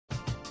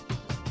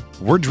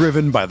We're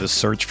driven by the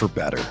search for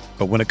better.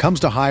 But when it comes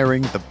to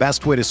hiring, the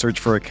best way to search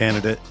for a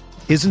candidate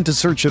isn't to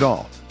search at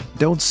all.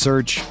 Don't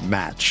search,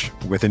 match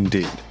with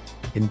Indeed.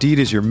 Indeed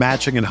is your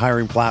matching and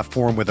hiring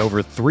platform with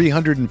over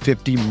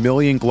 350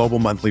 million global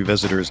monthly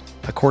visitors,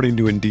 according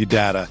to Indeed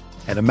data,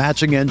 and a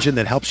matching engine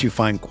that helps you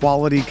find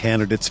quality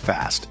candidates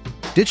fast.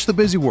 Ditch the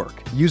busy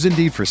work. Use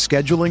Indeed for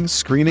scheduling,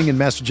 screening, and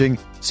messaging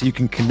so you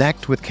can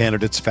connect with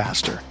candidates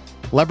faster.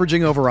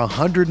 Leveraging over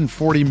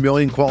 140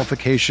 million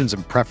qualifications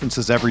and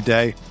preferences every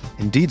day,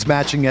 Indeed's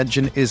matching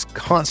engine is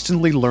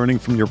constantly learning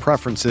from your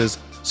preferences,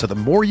 so the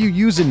more you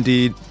use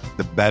Indeed,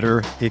 the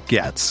better it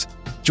gets.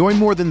 Join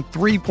more than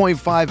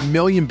 3.5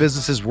 million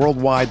businesses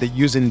worldwide that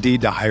use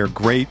Indeed to hire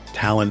great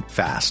talent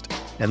fast.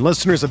 And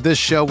listeners of this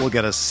show will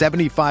get a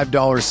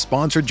 $75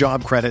 sponsored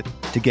job credit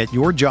to get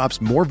your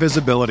jobs more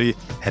visibility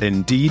at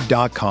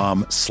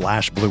Indeed.com/Blue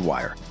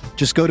Wire.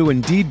 Just go to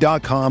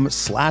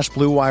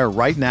Indeed.com/Blue Wire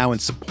right now and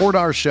support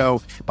our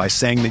show by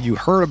saying that you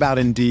heard about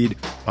Indeed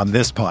on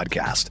this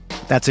podcast.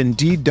 That's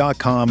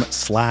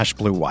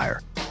Indeed.com/Blue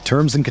Wire.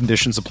 Terms and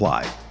conditions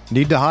apply.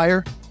 Need to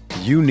hire?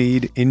 You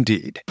need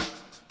Indeed.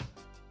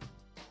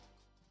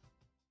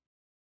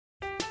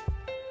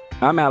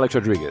 I'm Alex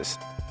Rodriguez.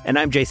 And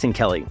I'm Jason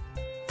Kelly.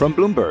 From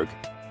Bloomberg,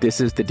 this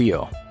is The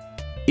Deal.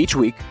 Each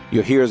week,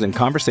 you'll hear us in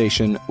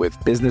conversation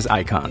with business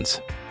icons.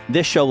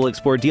 This show will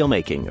explore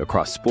deal-making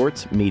across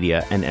sports,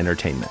 media, and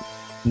entertainment.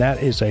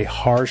 That is a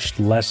harsh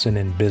lesson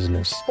in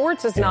business.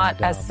 Sports is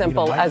not as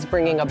simple as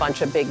bringing a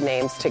bunch of big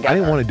names together. I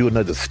didn't want to do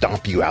another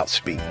stomp you out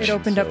speech. It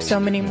opened up so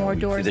many more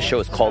doors. The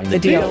show is called The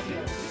Deal.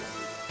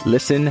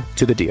 Listen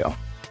to The Deal.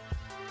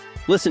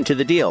 Listen to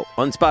The Deal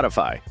on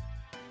Spotify.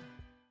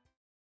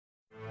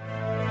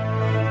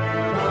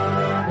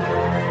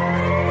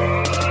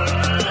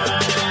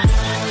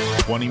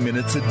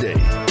 Minutes a day,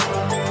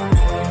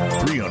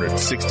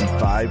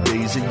 365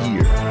 days a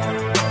year.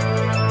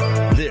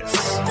 This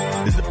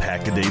is the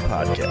Pack-A-Day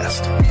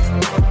Podcast.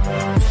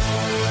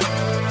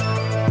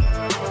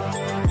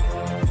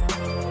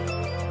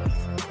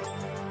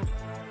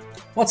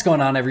 What's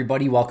going on,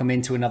 everybody? Welcome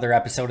into another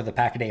episode of the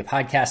Pack-A-Day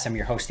Podcast. I'm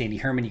your host, Andy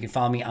Herman. You can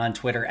follow me on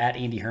Twitter at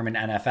Andy Herman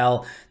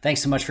NFL.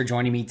 Thanks so much for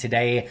joining me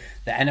today.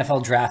 The NFL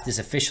draft is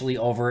officially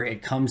over.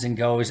 It comes and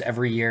goes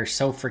every year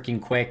so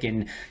freaking quick,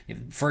 and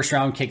first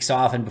round kicks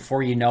off, and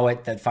before you know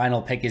it, that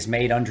final pick is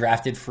made.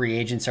 Undrafted free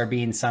agents are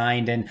being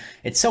signed, and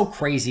it's so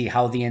crazy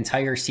how the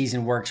entire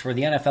season works, where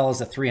the NFL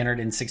is a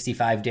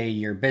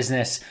 365-day-a-year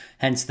business,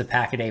 hence the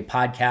Pack-A-Day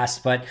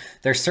Podcast. But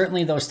there's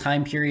certainly those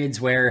time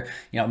periods where,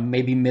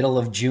 maybe middle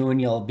of June,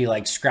 you'll be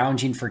like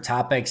scrounging for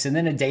topics. And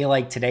then a day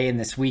like today and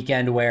this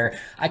weekend where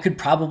I could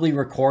probably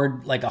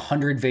record like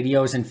 100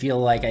 videos and feel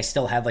like I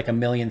still had like a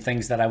million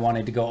things that I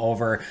wanted to go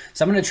over.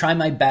 So I'm going to try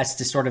my best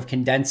to sort of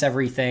condense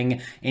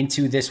everything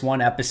into this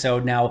one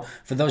episode. Now,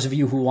 for those of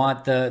you who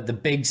want the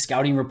big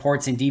scouting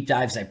reports and deep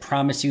dives, I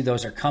promise you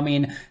those are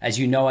coming. As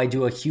you know, I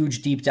do a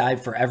huge deep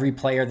dive for every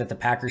player that the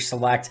Packers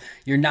select.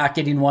 You're not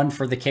getting one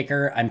for the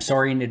kicker. I'm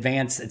sorry in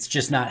advance. It's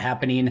just not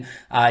happening.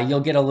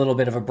 You'll get a little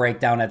bit of a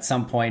breakdown at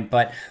some point,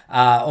 but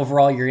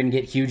overall, you're going to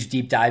get huge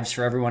deep dives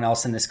for everyone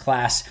else in this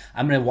class.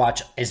 I'm going to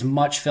watch as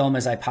much film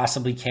as I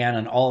possibly can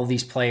on all of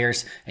these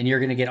players, and you're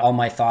going to get all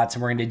my thoughts,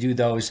 and we're going to do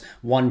those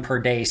one per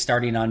day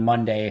starting on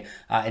Monday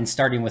and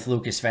starting with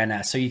Lucas Van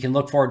Ness. So you can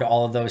look forward to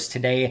all of those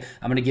today.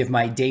 I'm going to give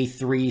my day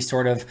 3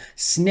 sort of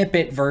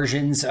snippet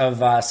versions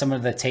of some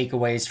of the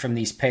takeaways from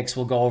these picks.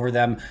 We'll go over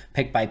them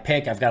pick by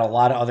pick. I've got a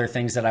lot of other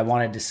things that I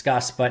want to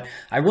discuss, but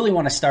I really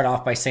want to start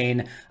off by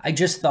saying I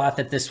just thought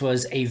that this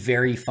was a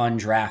very fun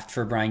draft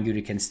for Brian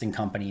Gutekunst and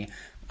company.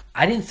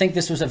 I didn't think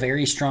this was a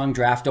very strong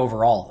draft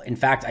overall. In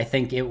fact, I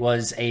think it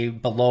was a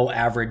below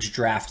average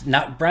draft.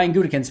 Not Brian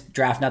Gutekunst's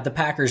draft, not the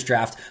Packers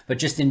draft, but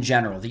just in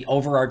general, the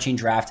overarching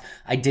draft,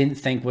 I didn't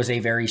think was a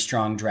very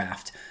strong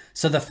draft.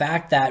 So the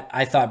fact that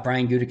I thought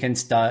Brian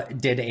Gutekunst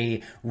did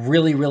a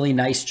really, really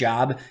nice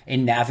job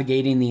in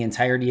navigating the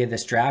entirety of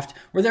this draft,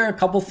 were there a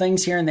couple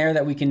things here and there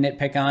that we can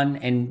nitpick on,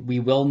 and we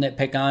will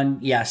nitpick on?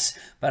 Yes.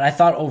 But I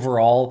thought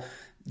overall,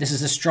 this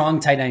is a strong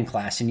tight end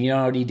class, and you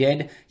know what he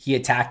did? He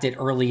attacked it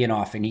early and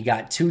often. He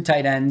got 2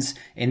 tight ends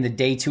in the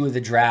day 2 of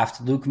the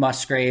draft, Luke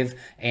Musgrave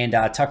and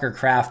Tucker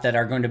Kraft, that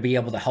are going to be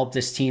able to help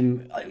this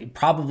team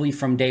probably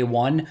from day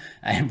 1.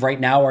 And right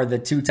now are the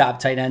 2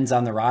 top tight ends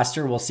on the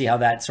roster. We'll see how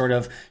that sort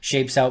of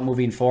shapes out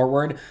moving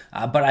forward.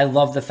 But I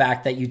love the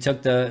fact that you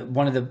took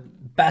one of the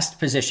best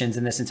positions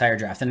in this entire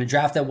draft. In a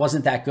draft that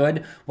wasn't that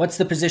good, what's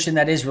the position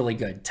that is really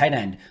good? Tight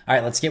end. All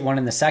right, let's get one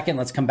in the second.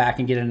 Let's come back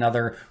and get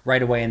another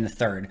right away in the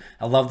third.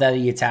 I love that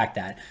he attacked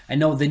that. I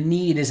know the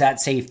need is at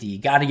safety. You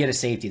got to get a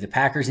safety. The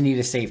Packers need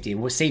a safety.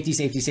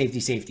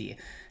 Safety.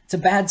 It's a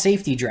bad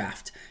safety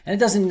draft. And it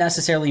doesn't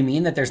necessarily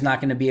mean that there's not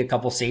going to be a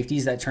couple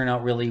safeties that turn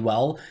out really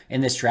well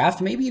in this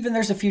draft. Maybe even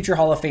there's a future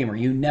Hall of Famer.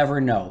 You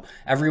never know.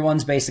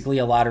 Everyone's basically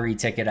a lottery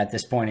ticket at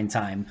this point in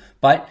time.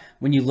 But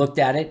when you looked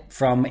at it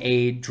from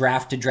a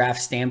draft to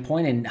draft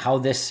standpoint and how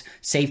this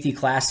safety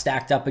class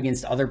stacked up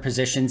against other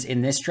positions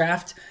in this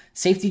draft,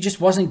 safety just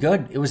wasn't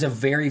good. It was a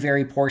very,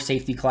 very poor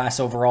safety class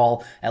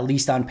overall, at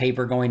least on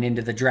paper going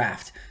into the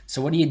draft.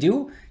 So what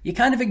do? You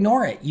kind of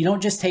ignore it. You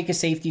don't just take a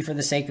safety for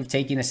the sake of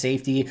taking a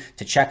safety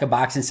to check a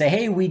box and say,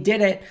 hey, we did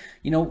it.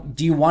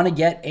 Do you want to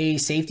get a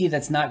safety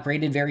that's not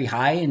graded very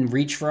high and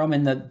reach for them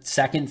in the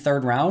second,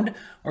 third round?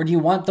 Or do you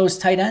want those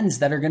tight ends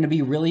that are going to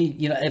be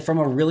really, from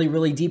a really,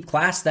 really deep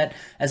class that,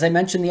 as I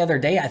mentioned the other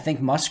day, I think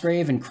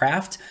Musgrave and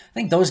Kraft, I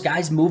think those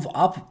guys move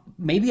up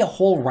maybe a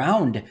whole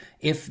round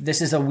if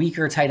this is a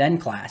weaker tight end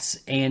class.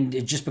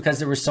 And just because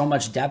there was so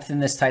much depth in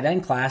this tight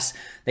end class,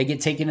 they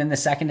get taken in the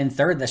second and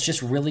third. That's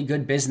just really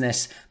good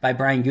business by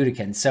Brian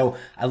Gutekunst. So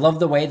I love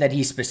the way that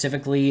he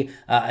specifically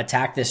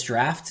attacked this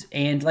draft.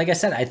 And like I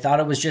said, I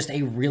thought it was just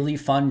a really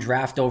fun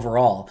draft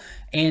overall.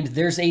 And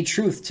there's a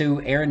truth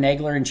to Aaron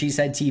Nagler and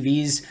Cheesehead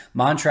TV's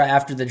mantra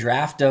after the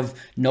draft of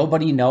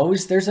nobody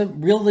knows. There's a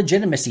real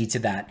legitimacy to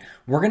that.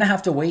 We're going to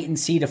have to wait and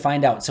see to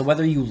find out. So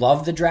whether you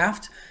love the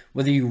draft,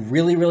 whether you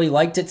really, really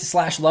liked it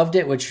 / loved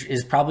it, which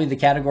is probably the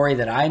category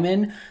that I'm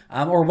in,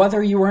 or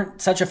whether you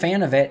weren't such a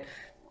fan of it,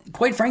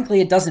 quite frankly,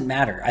 it doesn't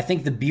matter. I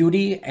think the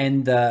beauty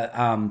and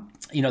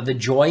the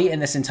joy in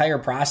this entire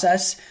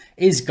process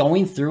is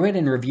going through it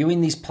and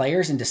reviewing these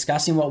players and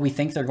discussing what we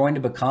think they're going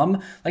to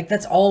become. Like,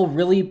 that's all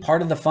really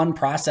part of the fun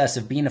process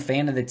of being a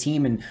fan of the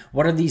team and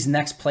what are these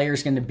next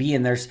players going to be.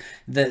 And this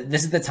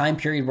is the time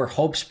period where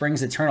hope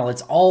springs eternal.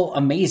 It's all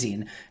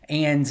amazing.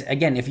 And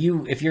again, if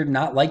you're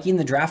not liking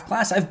the draft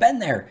class, I've been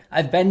there.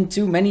 I've been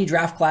to many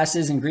draft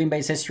classes in Green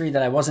Bay's history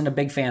that I wasn't a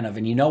big fan of.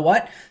 And you know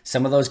what?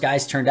 Some of those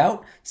guys turned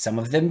out, some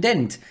of them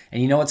didn't.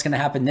 And you know what's going to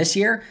happen this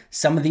year?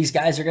 Some of these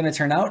guys are going to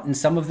turn out and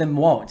some of them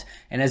won't.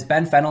 And as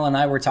Ben Fennell and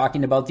I were talking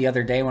about the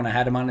other day when I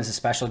had him on as a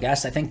special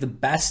guest, I think the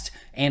best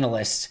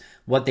analysts,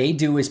 what they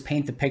do is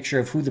paint the picture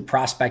of who the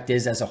prospect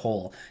is as a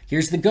whole.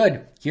 Here's the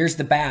good, here's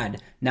the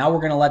bad. Now we're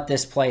going to let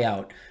this play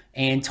out.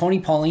 And Tony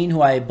Pauline,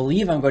 who I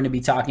believe I'm going to be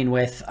talking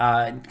with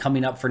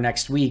coming up for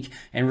next week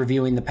and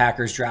reviewing the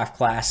Packers draft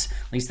class,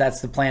 at least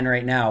that's the plan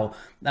right now.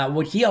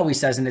 What he always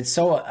says, and it's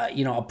so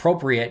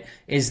appropriate,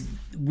 is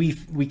we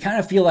kind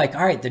of feel like,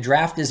 all right, the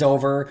draft is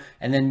over,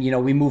 and then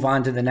we move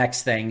on to the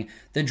next thing.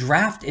 The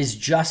draft is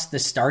just the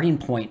starting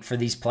point for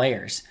these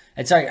players.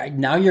 It's all right,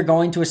 now you're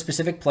going to a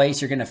specific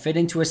place, you're going to fit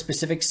into a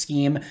specific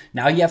scheme.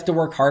 Now you have to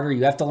work harder,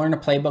 you have to learn a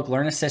playbook,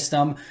 learn a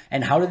system,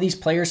 and how do these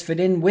players fit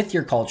in with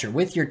your culture,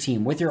 with your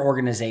team, with your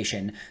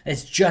organization?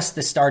 It's just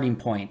the starting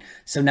point.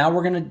 So now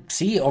we're going to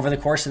see over the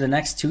course of the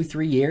next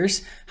 2-3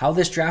 years how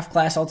this draft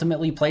class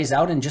ultimately plays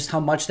out and just how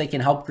much they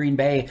can help Green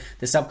Bay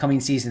this upcoming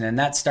season. And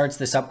that starts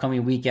this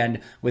upcoming weekend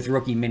with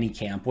rookie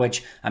minicamp,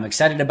 which I'm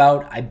excited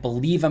about. I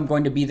believe I'm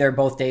going to be there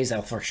both days.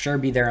 I'll for sure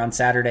be there on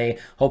Saturday,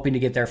 hoping to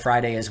get there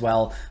Friday as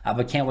well.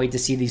 But can't wait to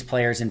see these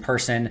players in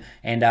person.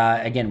 And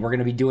again, we're going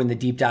to be doing the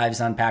deep dives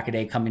on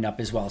Pack-A-Day coming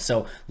up as well.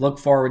 So look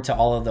forward to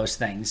all of those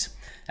things.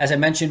 As I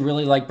mentioned,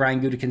 really like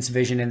Brian Gutekunst's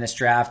vision in this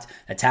draft,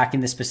 attacking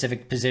the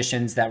specific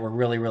positions that were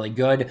really, really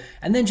good.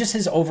 And then just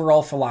his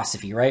overall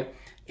philosophy, right?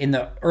 In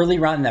the early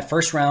round, in that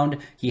first round,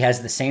 he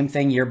has the same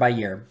thing year by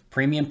year.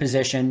 Premium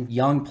position,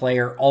 young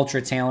player,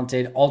 ultra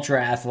talented,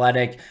 ultra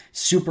athletic,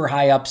 super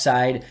high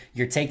upside.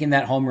 You're taking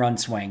that home run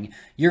swing.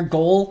 Your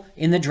goal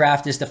in the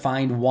draft is to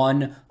find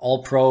one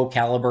all-pro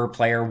caliber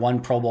player,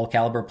 one Pro Bowl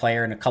caliber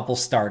player, and a couple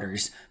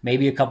starters,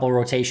 maybe a couple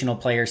rotational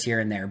players here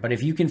and there. But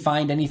if you can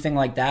find anything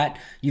like that,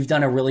 you've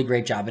done a really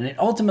great job. And it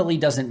ultimately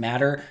doesn't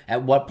matter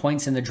at what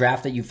points in the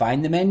draft that you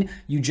find them in.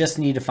 You just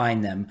need to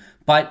find them.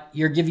 But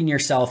you're giving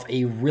yourself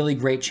a really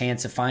great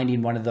chance of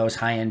finding one of those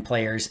high-end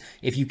players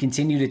if you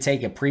continue to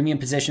take a premium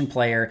position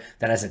player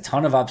that has a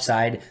ton of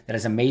upside, that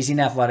has amazing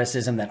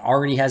athleticism, that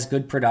already has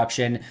good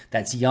production,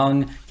 that's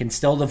young, can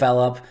still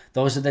develop.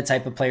 Those are the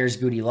type of players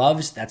Goody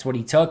loves. That's what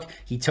he took.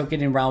 He took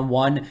it in round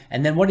 1.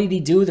 And then what did he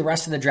do? The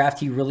rest of the draft,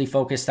 he really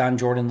focused on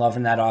Jordan Love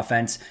in that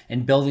offense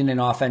and building an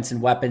offense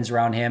and weapons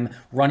around him,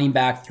 running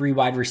back, 3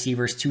 wide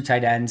receivers, 2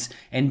 tight ends,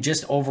 and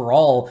just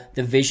overall,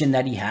 the vision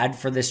that he had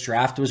for this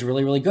draft was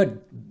really, really good.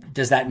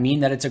 Does that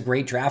mean that it's a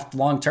great draft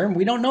long term?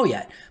 We don't know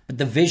yet. But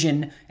the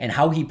vision and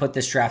how he put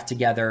this draft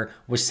together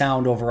was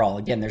sound overall.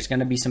 Again, there's going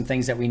to be some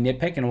things that we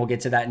nitpick, and we'll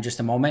get to that in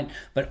just a moment.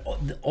 But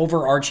the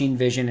overarching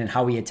vision and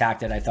how he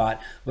attacked it, I thought,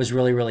 was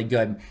really, really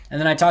good. And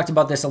then I talked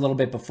about this a little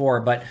bit before,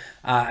 but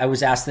I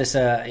was asked this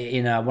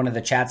in one of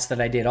the chats that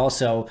I did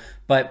also.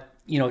 But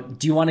do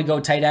you want to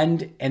go tight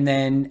end and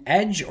then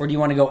edge, or do you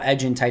want to go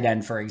edge and tight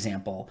end, for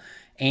example?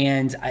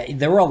 And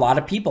there were a lot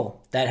of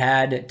people that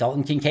had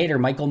Dalton Kincaid or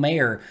Michael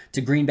Mayer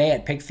to Green Bay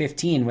at pick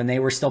 15 when they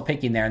were still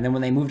picking there. And then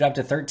when they moved up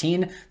to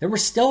 13, there were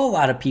still a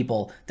lot of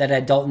people that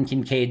had Dalton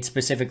Kincaid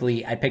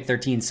specifically at pick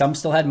 13. Some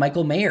still had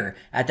Michael Mayer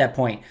at that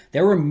point.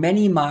 There were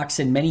many mocks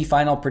and many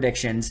final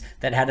predictions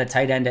that had a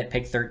tight end at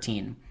pick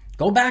 13.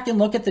 Go back and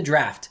look at the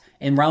draft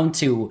in round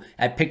 2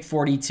 at pick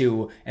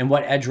 42 and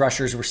what edge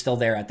rushers were still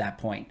there at that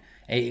point.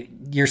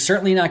 You're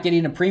certainly not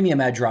getting a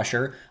premium edge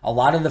rusher. A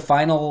lot of the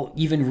final,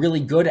 even really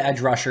good edge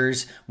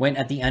rushers went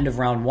at the end of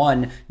round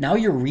 1. Now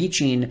you're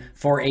reaching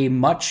for a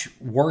much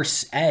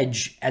worse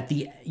edge at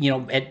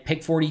at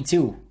pick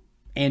 42.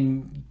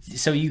 And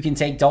so you can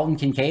take Dalton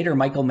Kincaid or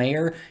Michael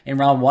Mayer in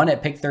round 1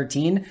 at pick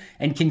 13.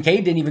 And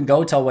Kincaid didn't even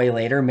go till way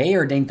later.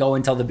 Mayer didn't go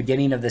until the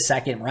beginning of the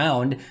second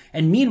round.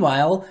 And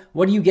meanwhile,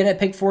 what do you get at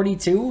pick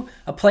 42?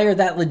 A player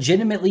that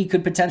legitimately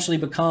could potentially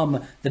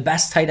become the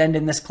best tight end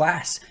in this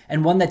class,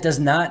 and one that does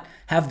not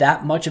have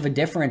that much of a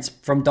difference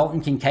from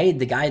Dalton Kincaid,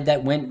 the guy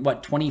that went,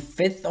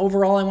 25th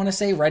overall, I want to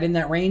say, right in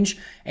that range,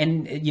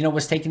 and,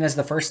 was taken as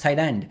the first tight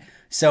end.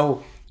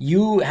 So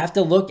you have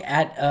to look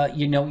at,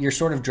 your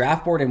sort of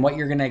draft board and what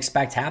you're going to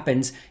expect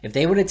happens. If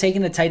they would have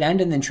taken a tight end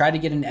and then tried to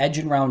get an edge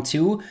in round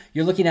 2,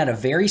 you're looking at a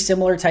very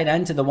similar tight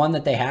end to the one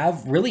that they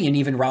have, really in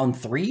even round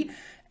 3,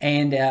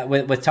 and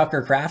with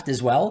Tucker Kraft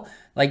as well.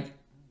 Like,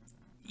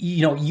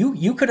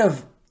 you could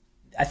have,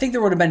 I think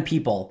there would have been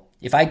people,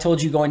 if I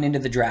told you going into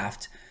the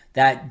draft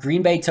that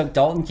Green Bay took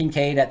Dalton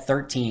Kincaid at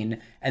 13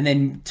 and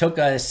then took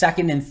a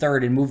second and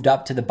third and moved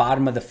up to the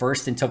bottom of the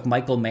first and took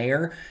Michael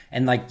Mayer,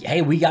 and like,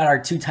 hey, we got our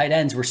 2 tight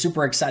ends, we're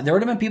super excited. There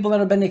would have been people that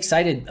have been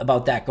excited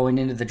about that going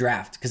into the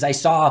draft, because I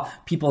saw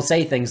people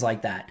say things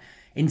like that.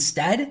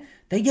 Instead,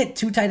 they get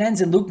 2 tight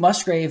ends in Luke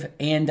Musgrave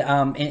and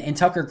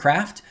Tucker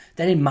Kraft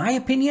that, in my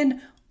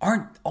opinion,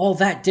 aren't all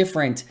that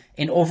different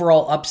in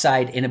overall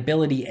upside and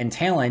ability and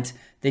talent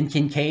than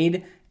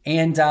Kincaid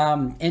and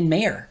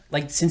Mayer,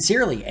 like,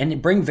 sincerely,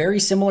 and bring very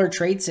similar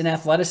traits and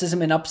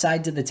athleticism and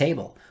upside to the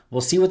table. We'll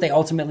see what they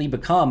ultimately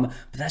become,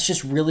 but that's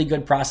just really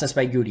good process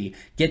by Goody.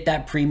 Get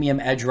that premium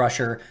edge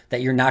rusher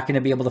that you're not going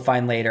to be able to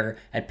find later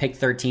at pick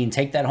 13.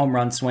 Take that home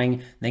run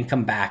swing, then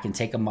come back and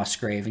take a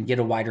Musgrave and get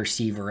a wide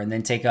receiver, and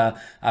then take a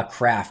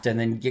Kraft, and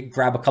then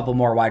grab a couple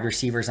more wide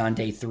receivers on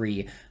day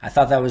 3. I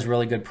thought that was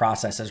really good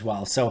process as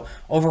well. So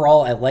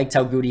overall, I liked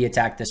how Goody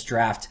attacked this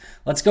draft.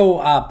 Let's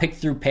go pick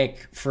through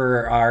pick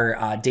for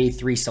our day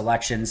 3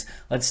 selections.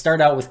 Let's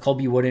start out with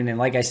Colby Wooden, and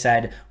like I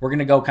said, we're going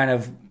to go kind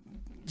of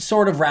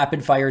sort of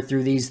rapid fire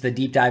through these. The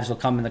deep dives will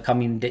come in the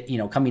coming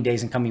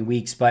days and coming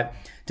weeks. But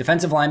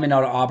defensive lineman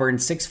out of Auburn,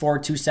 6'4",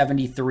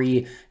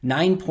 273,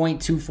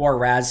 9.24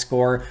 RAS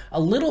score. A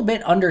little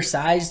bit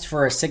undersized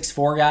for a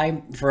 6'4"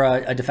 guy, for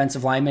a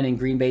defensive lineman in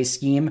Green Bay's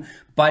scheme.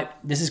 But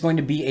this is going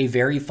to be a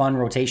very fun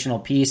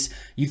rotational piece.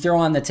 You throw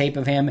on the tape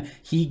of him,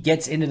 he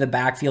gets into the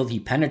backfield,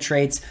 he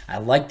penetrates. I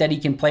like that he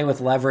can play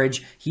with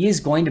leverage. He is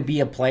going to be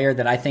a player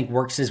that I think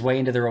works his way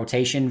into the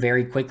rotation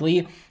very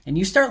quickly. And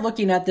you start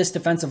looking at this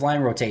defensive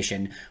line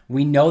rotation.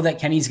 We know that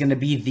Kenny's going to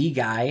be the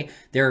guy.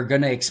 They're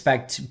going to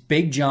expect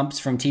big jumps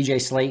from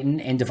TJ Slayton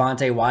and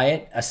Devontae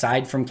Wyatt,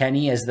 aside from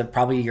Kenny, as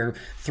probably your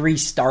 3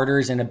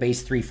 starters in a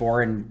base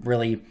 3-4, and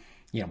really,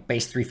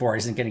 base 3-4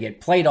 isn't going to get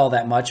played all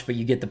that much, but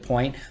you get the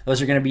point. Those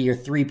are going to be your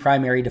 3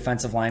 primary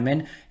defensive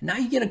linemen. Now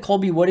you get a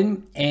Colby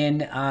Wooden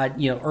in,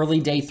 early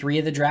day 3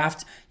 of the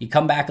draft. You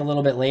come back a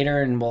little bit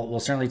later, and we'll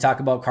certainly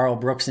talk about Carl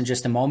Brooks in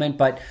just a moment,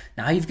 but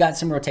now you've got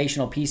some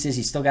rotational pieces.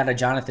 You still got a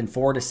Jonathan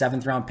Ford, a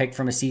 7th round pick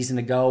from a season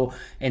ago.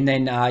 And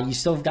then you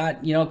still have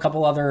got, a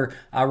couple other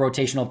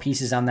rotational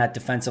pieces on that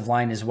defensive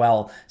line as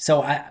well.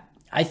 So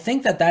I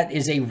think that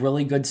is a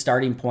really good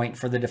starting point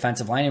for the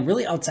defensive line. And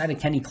really, outside of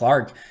Kenny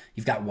Clark,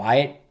 you've got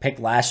Wyatt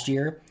picked last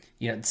year,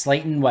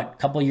 Slayton, a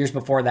couple years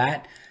before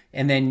that.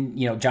 And then,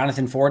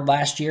 Jonathan Ford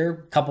last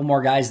year, a couple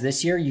more guys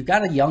this year. You've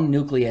got a young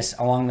nucleus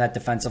along that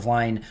defensive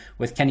line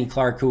with Kenny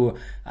Clark, who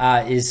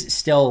is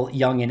still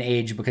young in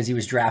age because he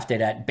was drafted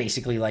at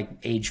basically like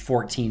age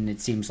 14, it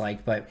seems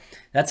like. But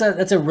that's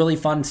a really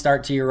fun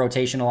start to your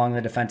rotation along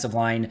the defensive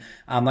line.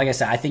 Like I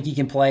said, I think he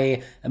can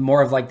play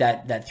more of like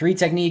that 3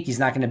 technique. He's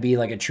not going to be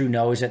like a true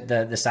nose at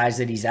the size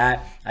that he's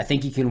at. I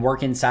think he can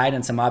work inside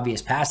on some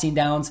obvious passing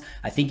downs.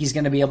 I think he's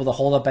going to be able to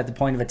hold up at the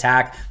point of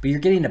attack, but you're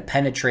getting a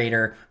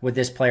penetrator with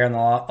this player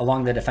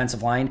along the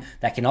defensive line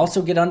that can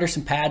also get under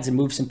some pads and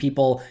move some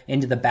people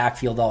into the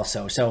backfield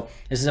also. So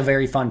this is a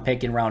very fun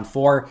pick in round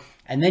 4.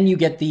 And then you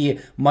get the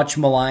much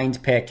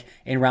maligned pick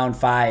in round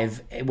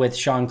 5 with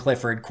Sean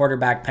Clifford,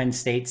 quarterback, Penn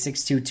State,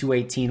 6'2",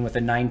 218 with a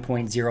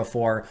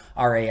 9.04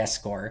 RAS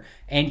score.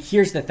 And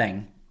here's the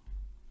thing,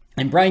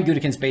 and Brian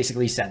Gutekunst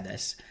basically said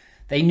this.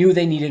 They knew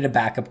they needed a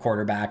backup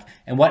quarterback.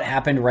 And what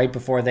happened right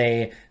before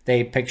they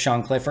picked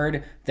Sean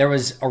Clifford? There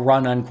was a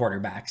run on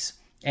quarterbacks.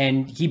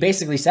 And he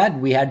basically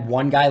said, we had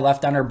one guy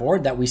left on our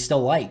board that we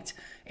still liked.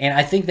 And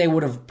I think they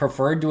would have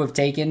preferred to have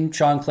taken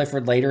Sean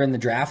Clifford later in the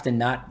draft and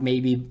not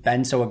maybe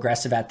been so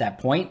aggressive at that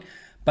point.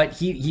 But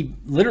he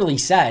literally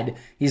said,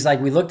 he's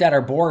like, we looked at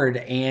our board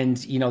and,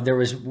 there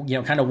was,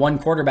 kind of one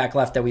quarterback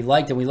left that we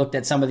liked, and we looked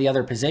at some of the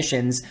other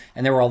positions,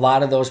 and there were a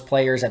lot of those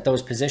players at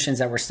those positions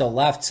that were still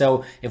left.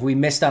 So if we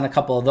missed on a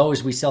couple of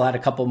those, we still had a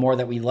couple more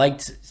that we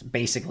liked,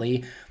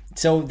 basically.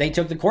 So they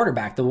took the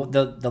quarterback,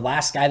 the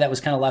last guy that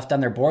was kind of left on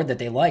their board that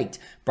they liked,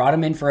 brought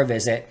him in for a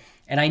visit.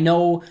 And I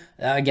know,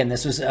 again,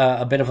 this was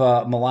a bit of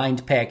a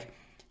maligned pick.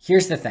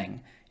 Here's the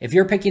thing. If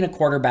you're picking a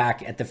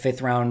quarterback at the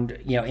 5th round,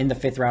 in the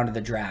 5th round of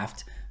the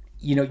draft,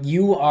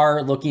 you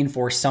are looking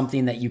for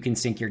something that you can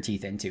sink your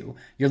teeth into.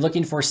 You're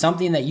looking for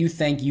something that you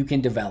think you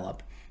can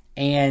develop.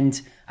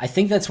 And I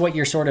think that's what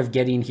you're sort of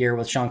getting here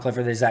with Sean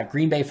Clifford, is that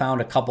Green Bay found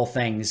a couple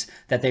things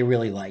that they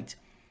really liked.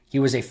 He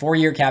was a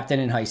 4-year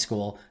captain in high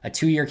school, a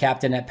 2-year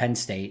captain at Penn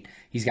State.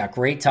 He's got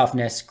great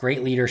toughness,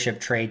 great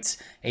leadership traits,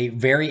 a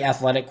very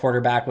athletic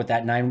quarterback with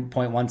that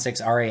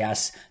 9.16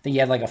 RAS. I think he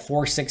had like a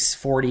 4.6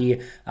 40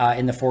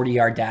 in the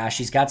 40-yard dash.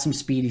 He's got some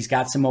speed. He's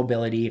got some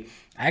mobility.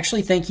 I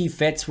actually think he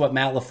fits what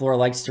Matt LaFleur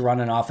likes to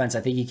run on offense. I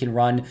think he can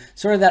run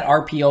sort of that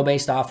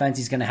RPO-based offense.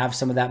 He's going to have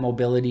some of that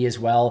mobility as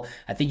well.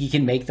 I think he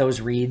can make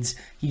those reads.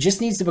 He just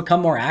needs to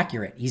become more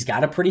accurate. He's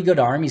got a pretty good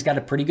arm. He's got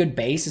a pretty good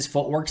base. His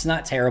footwork's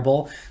not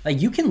terrible.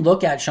 Like, you can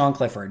look at Sean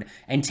Clifford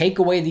and take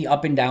away the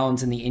up and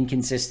downs and the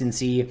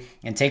inconsistency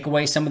and take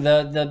away some of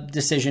the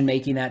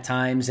decision-making at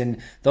times and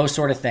those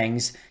sort of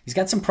things. He's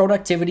got some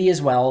productivity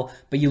as well,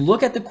 but you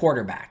look at the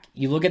quarterback,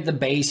 you look at the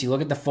base, you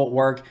look at the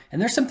footwork,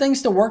 and there's some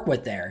things to work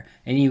with there.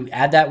 And you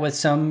add that with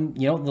some,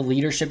 the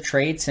leadership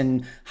traits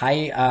and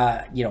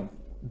high,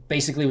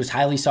 basically was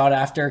highly sought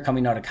after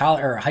coming out of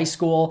college or high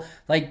school.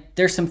 Like,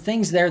 there's some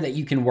things there that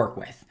you can work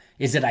with.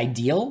 Is it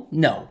ideal?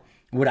 No.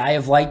 Would I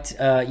have liked,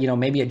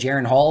 maybe a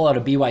Jaren Hall out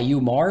of BYU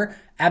more?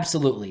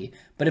 Absolutely.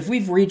 But if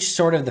we've reached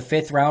sort of the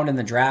 5th round in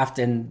the draft,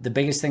 and the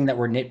biggest thing that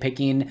we're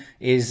nitpicking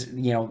is,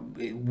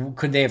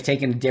 could they have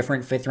taken a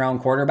different 5th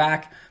round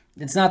quarterback?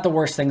 It's not the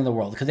worst thing in the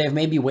world. Could they have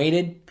maybe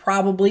waited?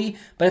 Probably.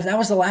 But if that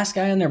was the last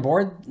guy on their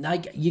board,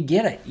 like, you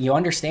get it. You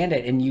understand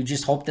it. And you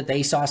just hope that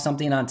they saw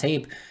something on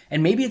tape.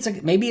 And maybe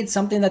it's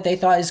something that they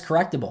thought is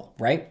correctable,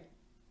 right?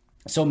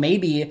 So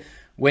maybe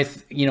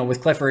with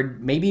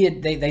Clifford, maybe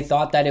they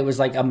thought that it was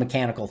like a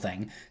mechanical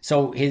thing.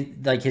 So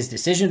his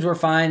decisions were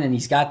fine, and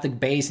he's got the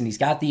base, and he's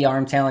got the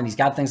arm talent, he's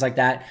got things like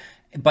that.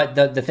 But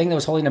the thing that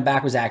was holding him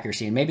back was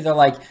accuracy. And maybe they're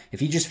like, if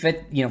he just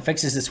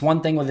fixes this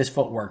one thing with his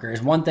footwork, or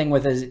his one thing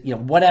with his,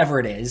 whatever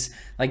it is,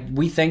 like,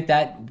 we think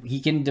that he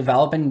can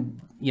develop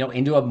and,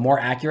 into a more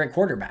accurate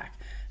quarterback.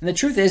 And the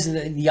truth is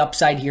that the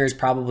upside here is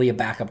probably a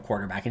backup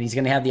quarterback, and he's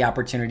going to have the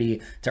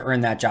opportunity to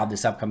earn that job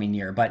this upcoming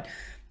year. But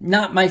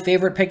not my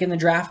favorite pick in the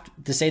draft,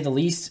 to say the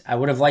least. I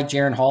would have liked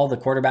Jaren Hall, the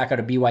quarterback out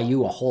of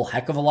BYU, a whole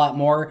heck of a lot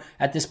more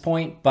at this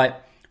point,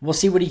 but we'll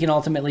see what he can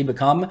ultimately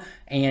become.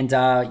 And,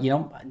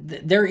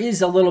 there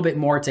is a little bit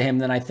more to him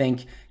than I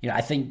think.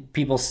 I think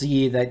people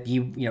see that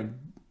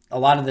a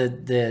lot of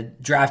the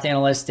draft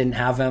analysts didn't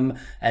have him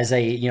as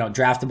a,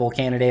 draftable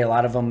candidate. A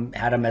lot of them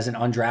had him as an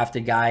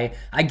undrafted guy.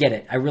 I get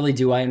it. I really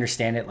do. I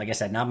understand it. Like I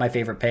said, not my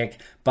favorite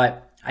pick,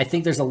 but I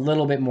think there's a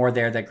little bit more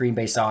there that Green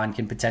Bay saw and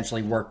can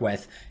potentially work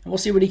with. And we'll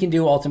see what he can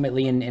do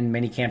ultimately in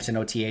mini camps and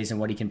OTAs and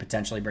what he can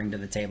potentially bring to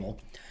the table.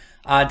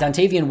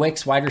 Dontavian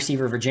Wicks, wide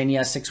receiver,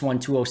 Virginia,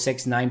 6'1",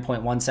 206,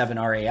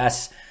 9.17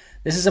 RAS.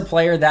 This is a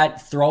player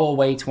that throw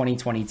away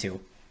 2022.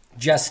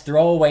 Just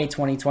throw away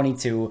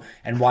 2022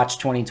 and watch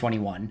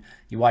 2021.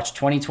 You watch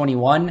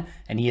 2021,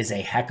 and he is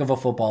a heck of a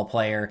football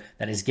player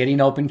that is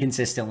getting open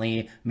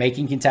consistently,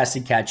 making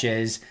contested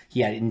catches.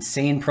 He had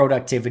insane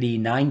productivity,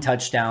 9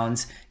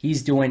 touchdowns.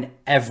 He's doing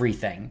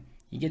everything.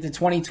 You get to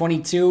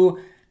 2022,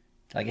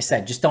 like I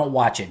said, just don't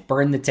watch it.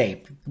 Burn the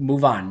tape.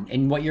 Move on.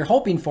 And what you're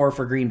hoping for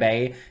Green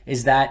Bay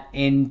is that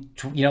in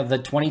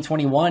the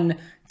 2021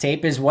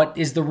 tape is what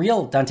is the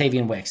real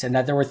Dontavian Wicks, and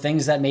that there were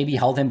things that maybe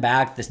held him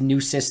back. This new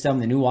system,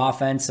 the new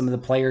offense, some of the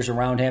players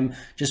around him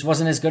just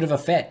wasn't as good of a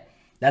fit.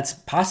 That's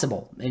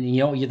possible.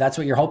 And, that's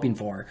what you're hoping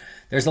for.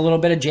 There's a little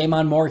bit of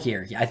Jamon Moore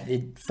here.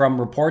 From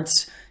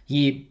reports,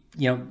 he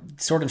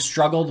sort of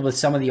struggled with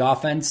some of the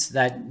offense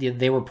that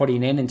they were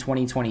putting in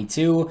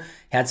 2022,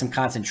 had some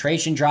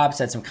concentration drops,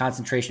 had some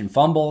concentration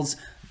fumbles.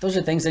 Those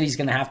are things that he's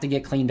going to have to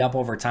get cleaned up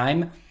over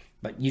time.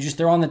 But you just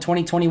throw on the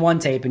 2021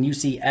 tape and you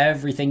see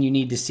everything you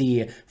need to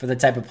see for the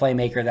type of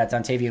playmaker that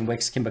Dontavian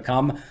Wicks can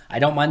become. I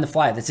don't mind the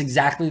fly. That's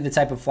exactly the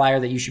type of flyer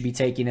that you should be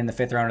taking in the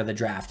 5th round of the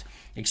draft.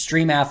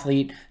 Extreme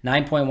athlete,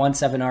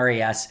 9.17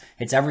 RAS.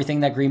 It's everything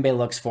that Green Bay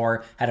looks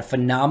for. Had a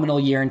phenomenal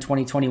year in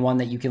 2021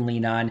 that you can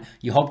lean on.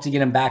 You hope to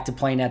get him back to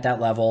playing at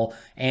that level,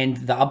 and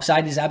the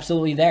upside is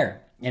absolutely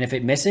there. And if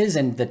it misses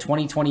and the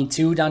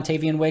 2022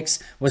 Dontavian Wicks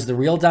was the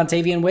real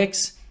Dontavian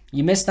Wicks,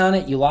 you missed on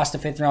it. You lost a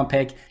 5th round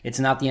pick. It's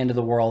not the end of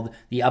the world.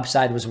 The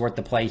upside was worth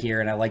the play here,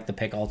 and I like the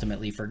pick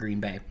ultimately for Green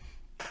Bay.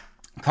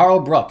 Carl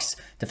Brooks,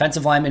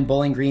 defensive lineman,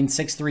 Bowling Green,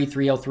 6'3",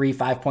 303,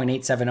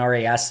 5.87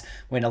 RAS.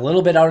 Went a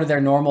little bit out of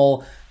their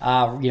normal,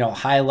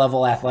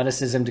 high-level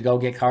athleticism to go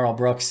get Carl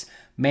Brooks.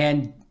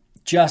 Man,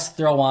 just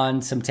throw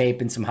on some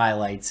tape and some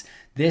highlights.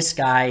 This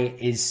guy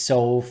is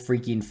so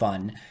freaking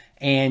fun,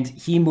 and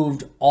he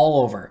moved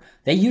all over.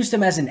 They used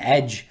him as an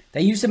edge.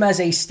 They used him as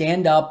a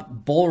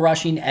stand-up,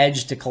 bull-rushing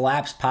edge to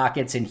collapse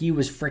pockets, and he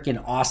was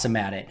freaking awesome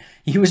at it.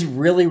 He was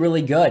really,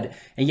 really good,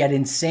 and yet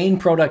insane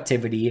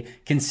productivity,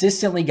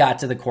 consistently got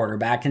to the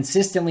quarterback,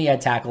 consistently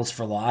had tackles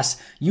for loss.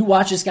 You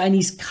watch this guy, and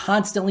he's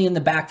constantly in the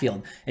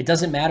backfield. It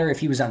doesn't matter if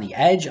he was on the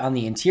edge, on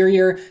the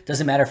interior.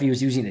 Doesn't matter if he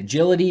was using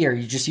agility or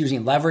just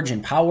using leverage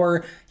and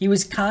power. He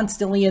was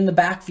constantly in the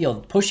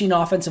backfield, pushing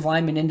offensive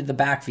linemen into the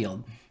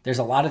backfield. There's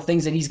a lot of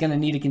things that he's going to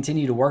need to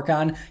continue to work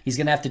on. He's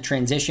going to have to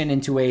transition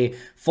into a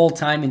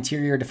full-time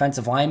interior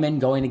defensive lineman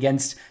going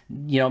against,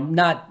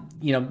 not,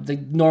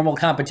 the normal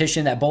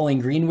competition that Bowling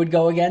Green would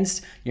go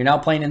against. You're now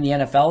playing in the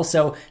NFL,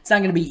 so it's not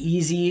going to be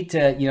easy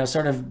to,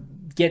 sort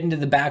of get into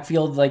the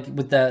backfield like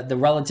with the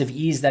relative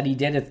ease that he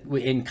did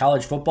in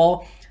college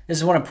football. This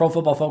is one of Pro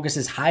Football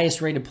Focus's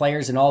highest rated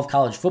players in all of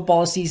college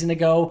football a season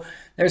ago.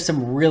 There's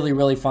some really,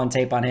 really fun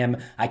tape on him.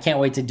 I can't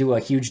wait to do a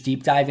huge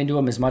deep dive into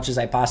him as much as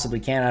I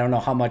possibly can. I don't know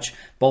how much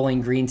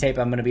Bowling Green tape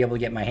I'm going to be able to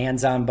get my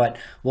hands on, but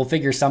we'll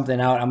figure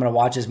something out. I'm going to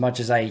watch as much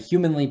as I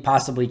humanly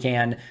possibly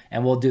can,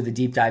 and we'll do the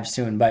deep dive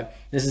soon. But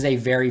this is a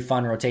very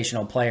fun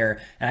rotational player,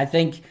 and I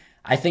think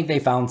they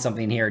found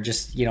something here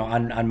just,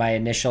 on my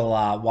initial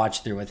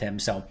watch through with him.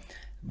 So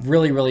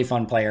really, really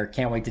fun player.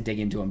 Can't wait to dig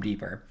into him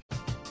deeper.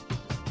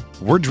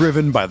 We're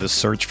driven by the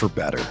search for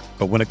better.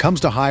 But when it comes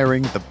to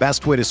hiring, the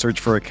best way to search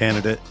for a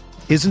candidate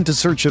isn't to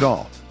search at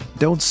all.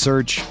 Don't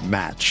search,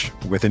 match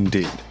with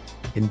Indeed.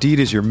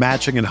 Indeed is your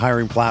matching and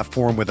hiring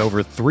platform with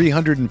over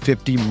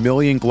 350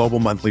 million global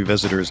monthly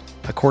visitors,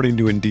 according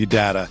to Indeed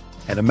data,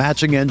 and a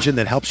matching engine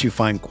that helps you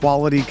find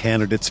quality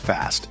candidates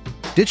fast.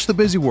 Ditch the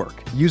busy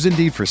work. Use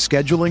Indeed for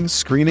scheduling,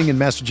 screening, and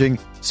messaging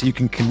so you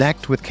can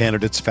connect with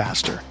candidates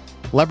faster.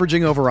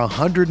 Leveraging over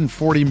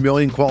 140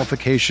 million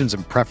qualifications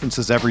and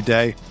preferences every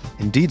day,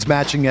 Indeed's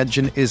matching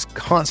engine is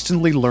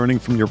constantly learning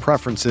from your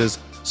preferences,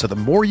 so the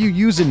more you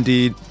use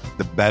Indeed,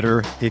 the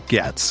better it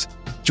gets.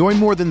 Join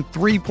more than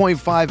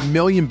 3.5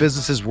 million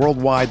businesses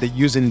worldwide that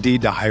use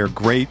Indeed to hire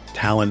great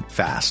talent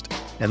fast.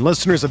 And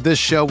listeners of this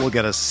show will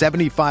get a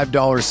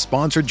 $75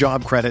 sponsored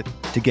job credit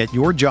to get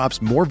your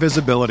jobs more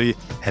visibility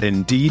at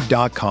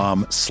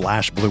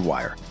Indeed.com/Blue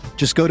Wire.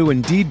 Just go to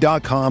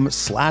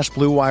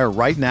Indeed.com/Blue Wire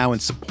right now and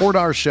support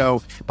our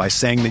show by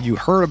saying that you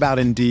heard about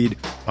Indeed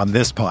on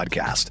this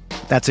podcast.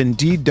 That's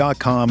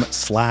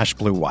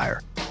Indeed.com/Blue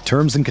Wire.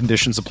 Terms and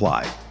conditions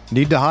apply.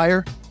 Need to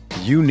hire?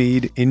 You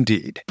need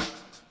Indeed.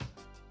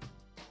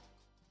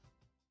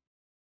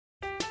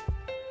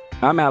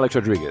 I'm Alex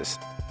Rodriguez.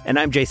 And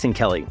I'm Jason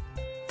Kelly.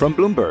 From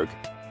Bloomberg,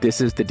 this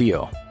is The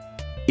Deal.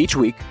 Each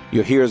week,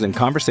 you'll hear us in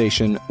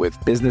conversation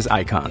with business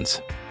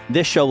icons.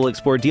 This show will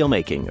explore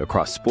deal-making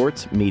across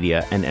sports,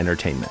 media, and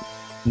entertainment.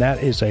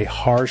 That is a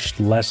harsh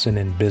lesson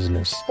in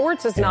business.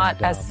 Sports is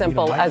not as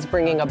simple as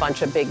bringing a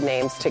bunch of big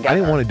names together. I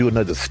didn't want to do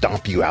another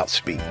stomp you out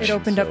speech. It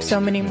opened up so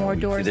many more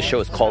doors. The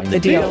show is called The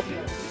Deal.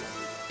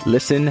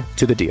 Listen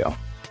to The Deal.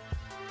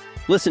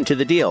 Listen to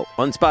The Deal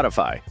on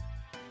Spotify.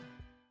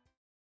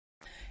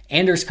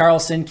 Anders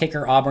Carlson,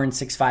 kicker, Auburn,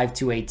 6'5",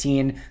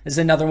 218. This is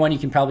another one you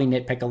can probably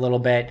nitpick a little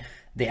bit.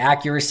 The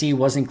accuracy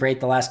wasn't great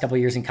the last couple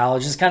of years in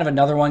college. This is kind of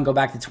another one. Go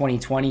back to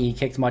 2020. He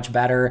kicked much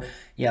better.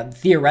 Yeah,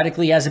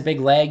 theoretically has a big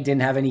leg.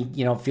 Didn't have any,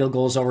 field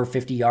goals over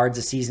 50 yards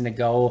a season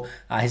ago.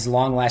 His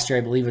long last year,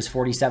 I believe, was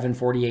 47,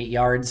 48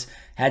 yards.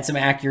 Had some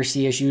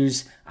accuracy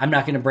issues. I'm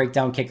not going to break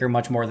down kicker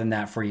much more than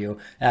that for you.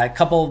 A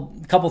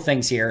couple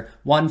things here.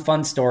 One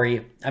fun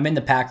story. I'm in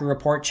the Packer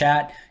Report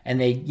chat,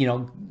 and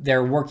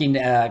they're working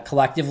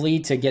collectively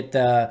to get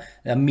the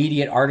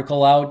immediate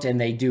article out, and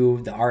they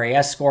do the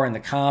RAS score and the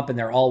comp, and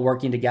they're all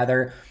working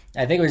together.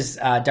 I think it was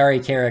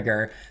Dari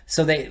Carragher.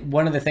 So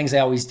one of the things they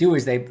always do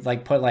is they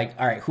put all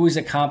right, who's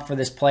a comp for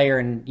this player,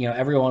 and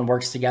everyone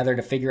works together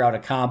to figure out a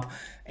comp.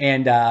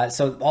 And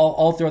so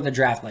all throughout the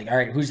draft, all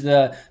right, who's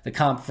the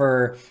comp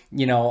for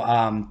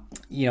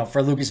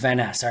for Lucas Van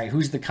Ness? All right,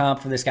 who's the comp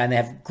for this guy? And they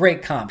have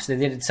great comps. They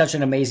did such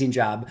an amazing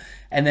job.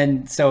 And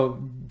then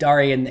so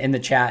Dari in the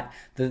chat,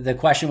 the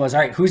question was, all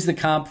right, who's the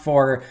comp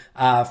for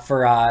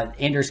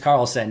Anders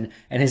Carlson?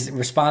 And his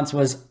response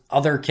was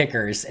other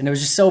kickers, and it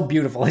was just so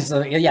beautiful. He's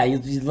like, yeah,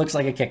 he looks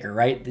like a kicker,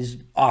 right? This is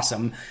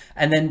awesome.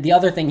 And then the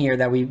other thing here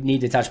that we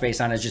need to touch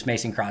base on is just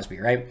Mason Crosby,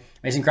 right?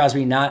 Mason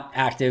Crosby not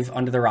active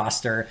under the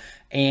roster,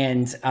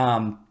 and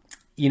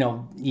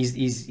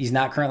he's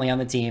not currently on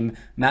the team.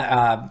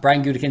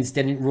 Brian Gutekunst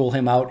didn't rule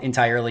him out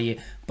entirely,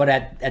 but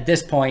at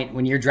this point,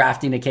 when you're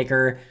drafting a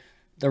kicker,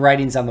 the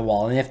writing's on the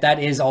wall. And if that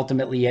is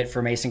ultimately it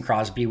for Mason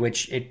Crosby,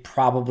 which it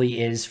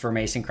probably is for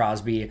Mason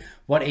Crosby,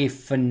 what a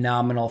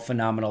phenomenal,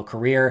 phenomenal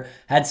career.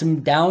 Had some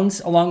downs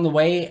along the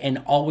way and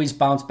always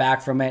bounced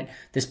back from it.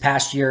 This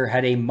past year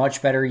had a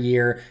much better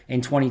year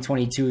in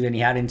 2022 than he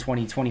had in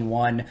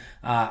 2021.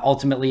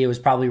 Ultimately, it was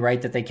probably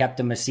right that they kept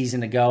him a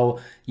season ago.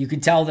 You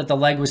could tell that the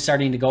leg was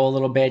starting to go a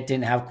little bit,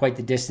 didn't have quite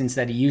the distance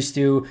that he used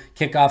to.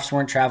 Kickoffs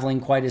weren't traveling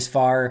quite as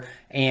far.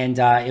 And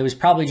it was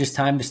probably just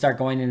time to start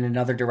going in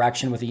another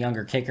direction with a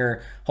younger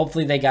kicker.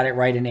 Hopefully they got it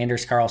right in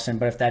Anders Carlson.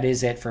 But if that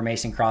is it for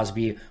Mason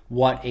Crosby,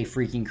 what a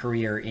freaking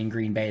career in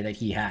Green Bay that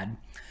he had.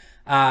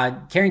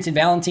 Carrington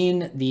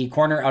Valentine, the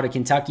corner out of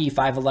Kentucky,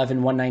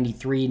 5'11",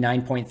 193,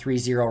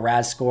 9.30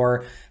 RAS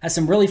score. Has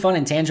some really fun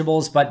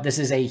intangibles, but this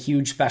is a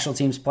huge special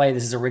teams play.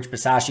 This is a Rich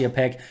Bisaccia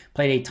pick.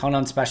 Played a ton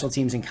on special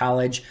teams in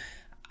college.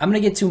 I'm going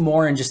to get to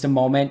more in just a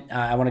moment.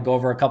 I want to go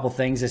over a couple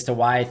things as to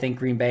why I think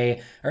Green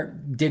Bay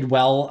did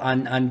well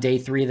on day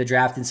 3 of the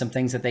draft and some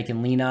things that they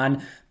can lean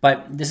on.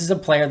 But this is a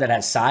player that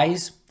has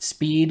size,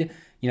 speed,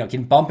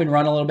 can bump and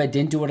run a little bit,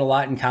 didn't do it a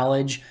lot in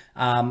college.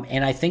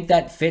 And I think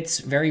that fits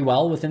very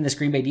well within this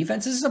Green Bay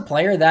defense. This is a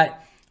player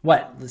that,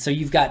 so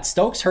you've got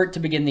Stokes hurt to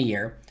begin the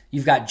year.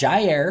 You've got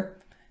Jair.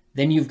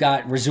 Then you've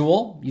got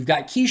Rasul. You've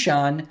got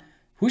Keyshawn.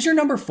 Who's your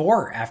number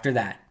 4 after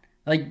that?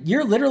 Like,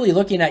 you're literally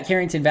looking at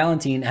Carrington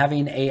Valentine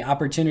having a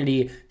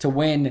opportunity to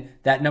win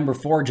that number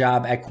 4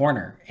 job at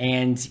corner.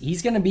 And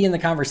he's going to be in the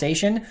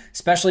conversation,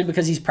 especially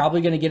because he's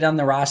probably going to get on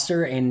the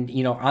roster and,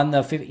 on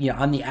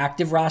the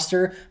active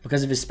roster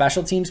because of his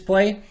special teams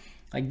play.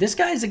 Like, this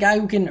guy is a guy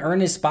who can earn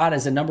his spot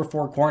as a number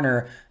 4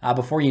 corner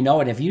before you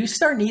know it. If you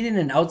start needing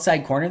an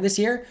outside corner this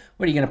year,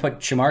 what are you going to put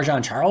Shamar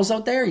Jean-Charles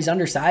out there? He's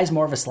undersized,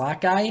 more of a slot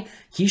guy.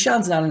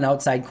 Keyshawn's not an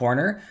outside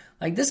corner.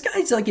 Like, this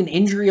guy's like an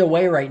injury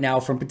away right now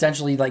from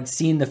potentially like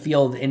seeing the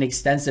field in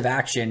extensive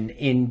action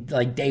in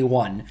like day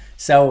 1.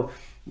 So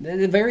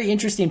a very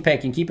interesting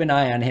pick, and keep an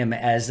eye on him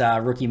as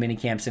rookie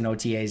minicamps and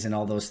OTAs and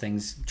all those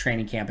things,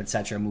 training camp,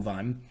 etc. move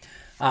on.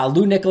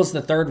 Lou Nichols,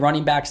 the third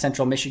running back,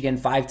 Central Michigan,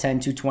 5'10",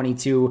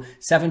 222,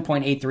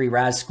 7.83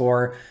 RAS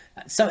score.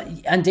 So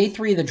on day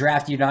 3 of the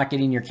draft, you're not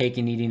getting your cake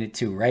and eating it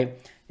too, right?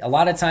 A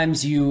lot of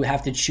times you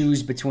have to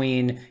choose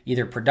between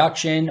either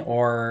production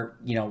or,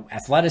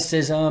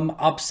 athleticism,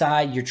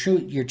 upside.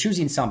 You're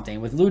choosing something.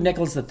 With Lou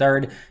Nichols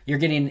III, you're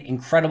getting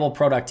incredible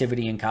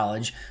productivity in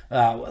college.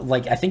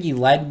 I think he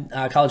led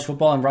college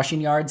football in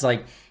rushing yards,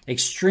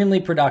 extremely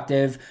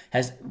productive.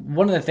 Has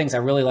one of the things I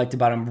really liked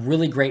about him,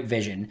 really great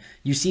vision.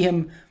 You see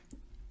him,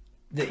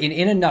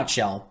 in a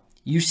nutshell,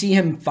 you see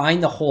him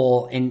find the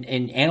hole and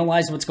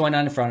analyze what's going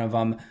on in front of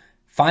him,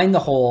 find the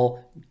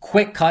hole,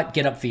 quick cut,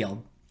 get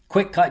upfield.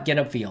 Quick cut, get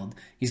upfield.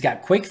 He's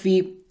got quick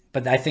feet,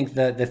 but I think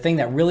the thing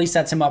that really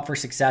sets him up for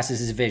success is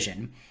his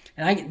vision.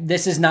 And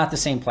this is not the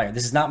same player.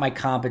 This is not my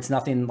comp. It's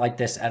nothing like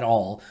this at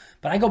all.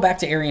 But I go back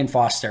to Arian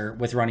Foster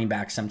with running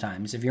backs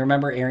sometimes. If you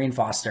remember Arian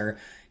Foster,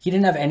 he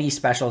didn't have any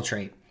special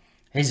trait.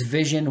 His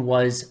vision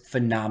was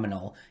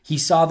phenomenal. He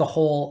saw the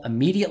hole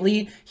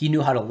immediately. He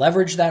knew how to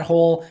leverage that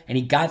hole, and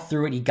he got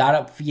through it. He got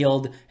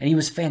upfield, and he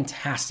was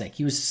fantastic.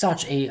 He was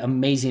such an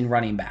amazing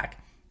running back.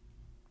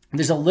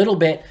 There's a little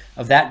bit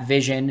of that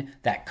vision,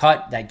 that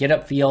cut, that get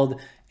upfield,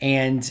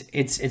 and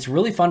it's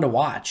really fun to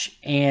watch.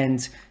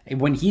 And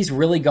when he's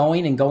really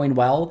going and going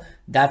well,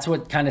 that's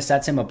what kind of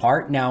sets him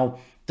apart. Now,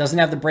 doesn't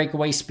have the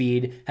breakaway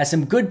speed, has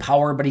some good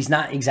power, but he's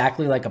not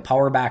exactly like a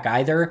power back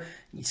either.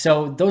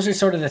 So those are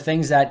sort of the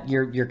things that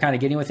you're kind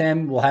of getting with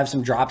him. We'll have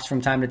some drops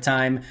from time to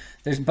time.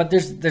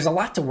 There's a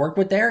lot to work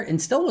with there,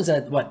 and still was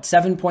a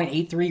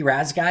 7.83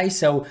 RAS guy.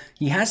 So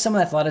he has some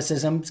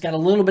athleticism. He's got a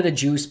little bit of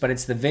juice, but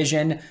it's the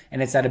vision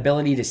and it's that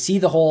ability to see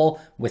the hole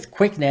with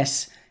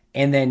quickness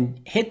and then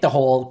hit the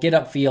hole, get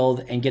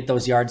upfield, and get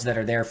those yards that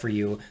are there for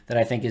you. That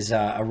I think is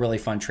a really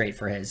fun trait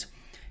for his.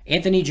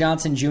 Anthony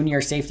Johnson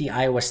Jr., safety,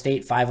 Iowa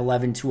State,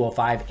 5'11",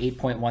 205,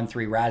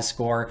 8.13 RAS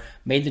score.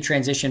 Made the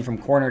transition from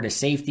corner to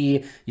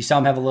safety. You saw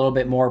him have a little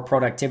bit more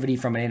productivity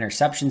from an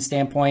interception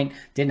standpoint.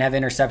 Didn't have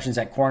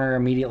interceptions at corner.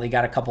 Immediately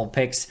got a couple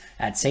picks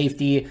at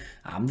safety.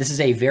 This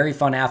is a very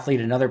fun athlete,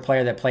 another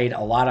player that played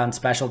a lot on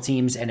special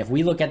teams. And if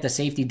we look at the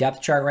safety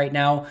depth chart right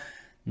now,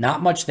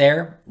 not much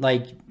there.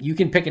 Like, you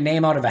can pick a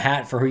name out of a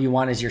hat for who you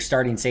want as your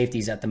starting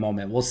safeties at the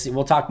moment. We'll see.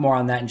 We'll talk more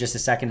on that in just a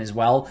second as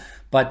well.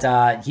 But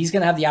he's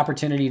going to have the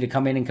opportunity to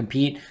come in and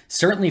compete,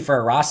 certainly for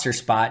a roster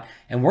spot.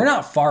 And we're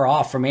not far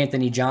off from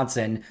Anthony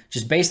Johnson,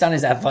 just based on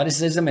his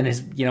athleticism and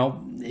his,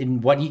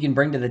 in what he can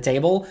bring to the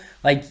table.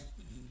 Like,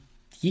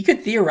 he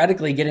could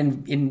theoretically get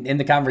in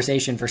the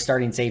conversation for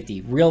starting safety.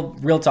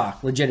 Real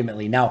talk,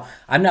 legitimately. Now,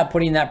 I'm not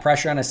putting that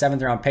pressure on a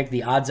 7th round pick.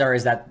 The odds are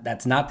is that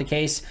that's not the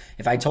case.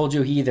 If I told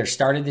you he either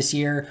started this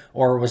year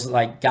or was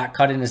got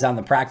cut and is on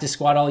the practice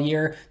squad all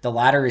year, the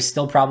latter is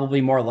still probably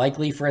more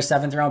likely for a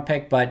 7th round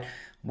pick. But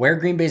where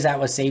Green Bay's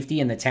at with safety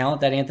and the talent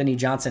that Anthony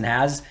Johnson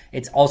has,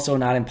 it's also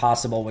not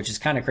impossible, which is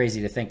kind of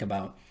crazy to think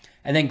about.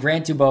 And then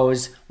Grant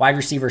Dubose, wide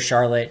receiver,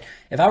 Charlotte.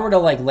 If I were to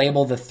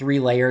label the 3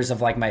 layers of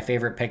my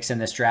favorite picks in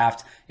this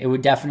draft, it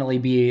would definitely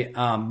be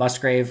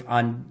Musgrave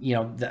on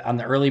on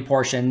the early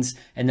portions.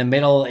 In the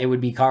middle, it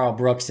would be Carl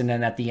Brooks, and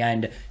then at the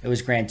end, it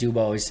was Grant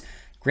Dubose.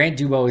 Grant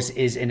Dubose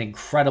is an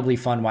incredibly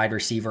fun wide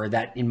receiver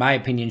that, in my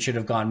opinion, should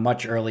have gone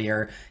much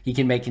earlier. He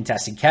can make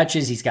contested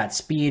catches. He's got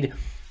speed.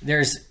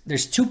 There's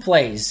 2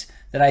 plays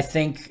that I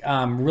think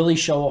really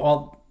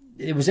show.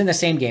 It was in the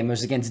same game. It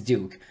was against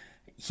Duke.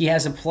 He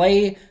has a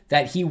play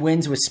that he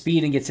wins with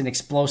speed and gets an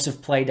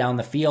explosive play down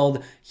the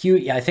field.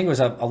 I think it was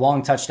a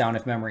long touchdown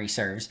if memory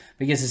serves.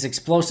 But he gets this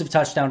explosive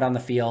touchdown down the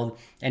field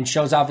and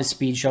shows off his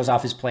speed, shows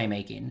off his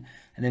playmaking.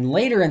 And then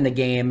later in the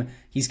game,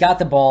 he's got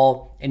the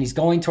ball and he's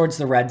going towards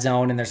the red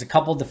zone and there's a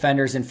couple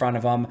defenders in front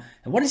of him.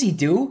 And what does he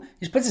do?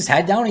 He just puts his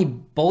head down, he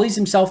bullies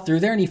himself through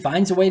there, and he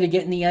finds a way to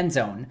get in the end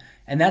zone.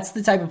 And that's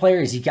the type of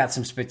player he's got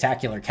some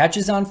spectacular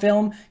catches on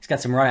film. He's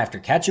got some run after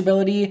catch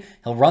ability.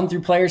 He'll run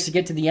through players to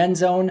get to the end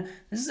zone.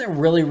 This is a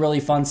really, really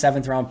fun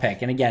 7th round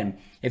pick. And again,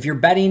 if you're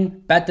betting,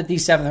 bet that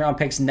these 7th round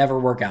picks never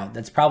work out.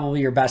 That's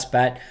probably your best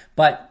bet.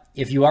 But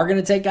if you are going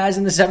to take guys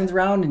in the 7th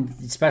round, and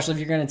especially if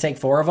you're going to take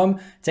 4 of them,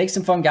 take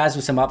some fun guys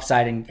with some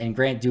upside, and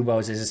Grant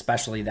Dubose is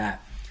especially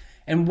that.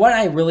 And what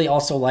I really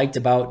also liked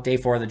about day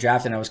 4 of the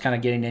draft, and I was kind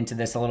of getting into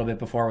this a little bit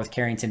before with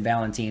Carrington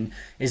Valentine,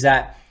 is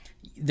that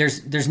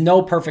there's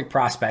no perfect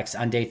prospects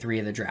on day 3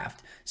 of the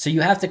draft. So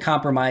you have to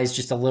compromise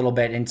just a little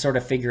bit and sort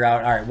of figure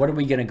out, all right, what are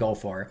we going to go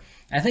for?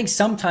 And I think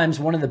sometimes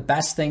one of the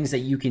best things that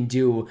you can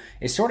do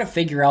is sort of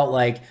figure out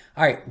like,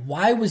 all right,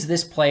 why was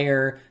this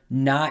player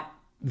not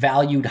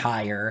valued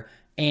higher?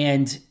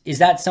 And is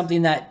that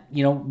something that,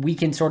 we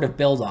can sort of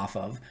build off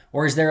of?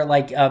 Or is there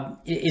like,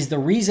 is the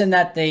reason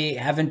that they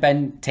haven't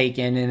been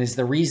taken, and is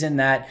the reason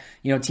that,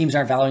 teams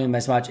aren't valuing them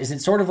as much, is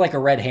it sort of like a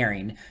red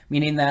herring?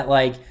 Meaning that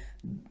like,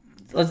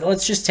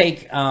 let's just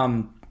take,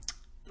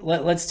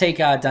 let's take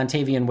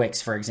Dontavian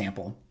Wicks, for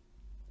example.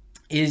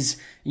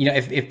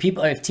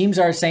 If teams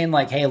are saying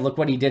like, hey, look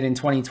what he did in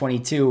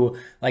 2022,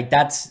 like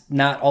that's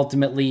not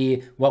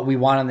ultimately what we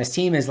want on this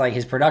team. Is like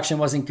his production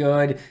wasn't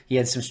good. He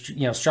had some,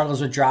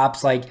 struggles with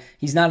drops. Like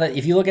he's not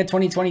if you look at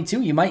 2022,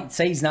 you might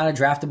say he's not a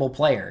draftable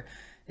player.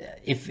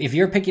 If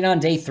you're picking on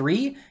day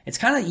 3, it's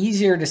kind of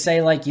easier to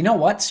say like, you know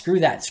what, screw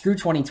that, screw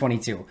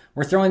 2022.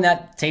 We're throwing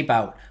that tape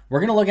out. We're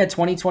going to look at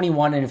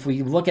 2021. And if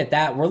we look at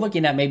that, we're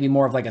looking at maybe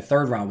more of like a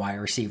 3rd round wide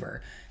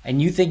receiver. And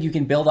you think you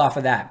can build off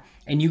of that.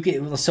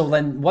 And so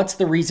then what's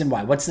the reason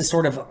why? What's the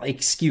sort of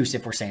excuse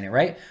if we're saying it,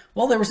 right?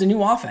 Well, there was a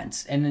new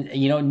offense and,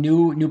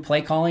 new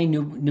play calling,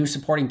 new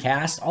supporting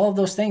cast. All of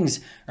those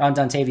things are on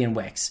Dontavian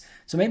Wicks.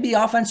 So maybe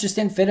the offense just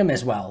didn't fit him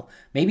as well.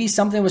 Maybe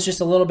something was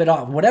just a little bit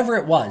off. Whatever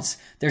it was,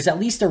 there's at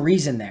least a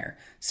reason there.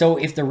 So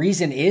if the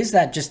reason is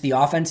that just the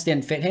offense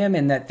didn't fit him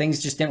and that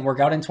things just didn't work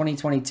out in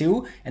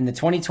 2022 and the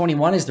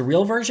 2021 is the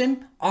real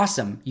version,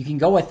 awesome. You can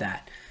go with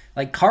that.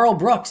 Like Karl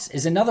Brooks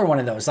is another one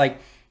of those. Like,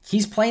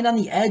 he's playing on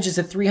the edge as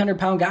a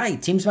 300-pound guy.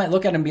 Teams might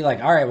look at him and be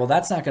like, all right, well,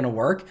 that's not going to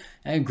work.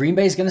 And Green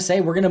Bay is going to say,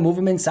 we're going to move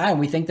him inside.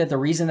 And we think that the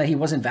reason that he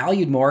wasn't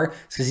valued more is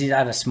because he's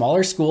at a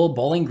smaller school,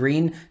 Bowling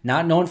Green,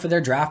 not known for their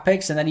draft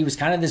picks. And then he was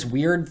kind of this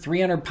weird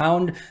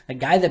 300-pound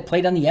guy that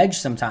played on the edge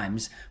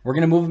sometimes. We're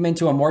going to move him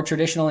into a more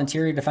traditional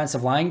interior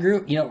defensive line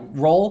group,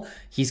 role.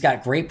 He's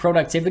got great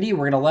productivity.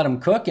 We're going to let him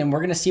cook, and we're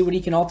going to see what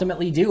he can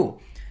ultimately do.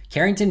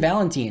 Carrington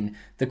Valentine,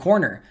 the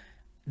corner.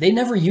 They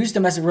never used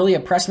him as really a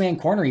press man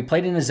corner. He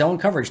played in his zone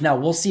coverage. Now,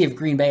 we'll see if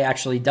Green Bay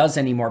actually does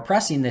any more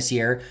pressing this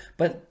year.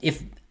 But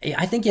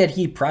I think that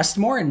he pressed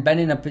more and been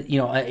in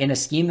a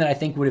scheme that I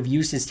think would have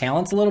used his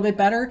talents a little bit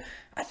better,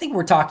 I think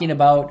we're talking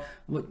about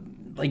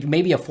like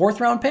maybe a 4th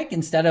round pick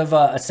instead of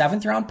a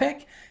 7th round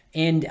pick.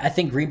 And I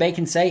think Green Bay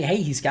can say, hey,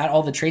 he's got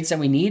all the traits that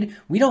we need.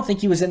 We don't think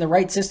he was in the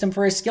right system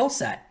for his skill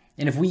set.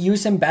 And if we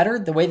use him better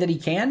the way that he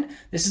can,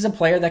 this is a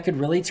player that could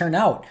really turn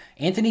out.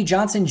 Anthony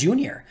Johnson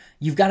Jr.,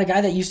 you've got a guy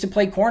that used to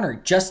play corner,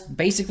 just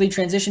basically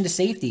transitioned to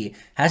safety,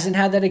 hasn't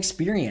had that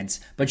experience,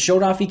 but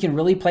showed off he can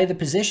really play the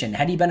position.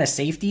 Had he been a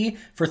safety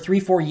for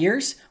 3-4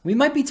 years, we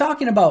might be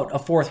talking about a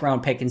 4th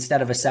round pick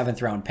instead of a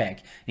 7th round pick.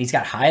 And he's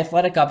got high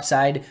athletic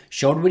upside,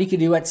 showed what he could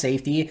do at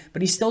safety,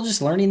 but he's still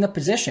just learning the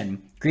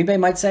position. Green Bay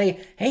might say,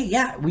 hey,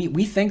 yeah,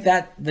 we think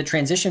that the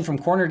transition from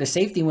corner to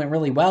safety went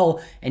really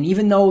well. And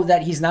even though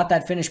that he's not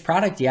that finished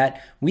product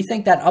yet, we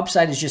think that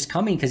upside is just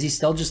coming because he's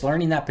still just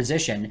learning that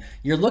position.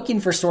 You're looking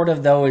for sort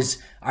of those,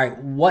 all right,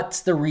 what's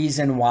the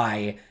reason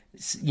why,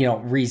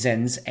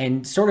 reasons,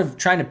 and sort of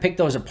trying to pick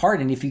those apart.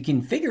 And if you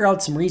can figure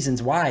out some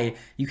reasons why,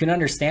 you can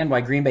understand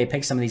why Green Bay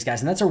picked some of these guys.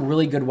 And that's a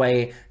really good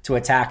way to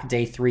attack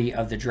day 3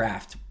 of the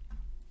draft.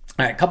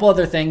 All right, a couple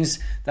other things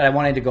that I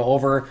wanted to go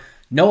over.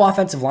 No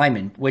offensive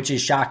lineman, which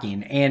is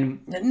shocking,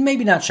 and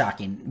maybe not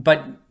shocking,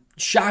 but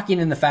shocking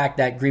in the fact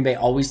that Green Bay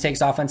always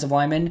takes offensive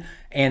linemen,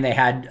 and they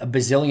had a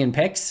bazillion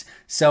picks.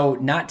 So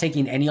not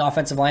taking any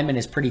offensive lineman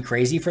is pretty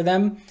crazy for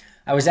them.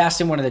 I was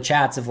asked in one of the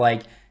chats of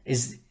like,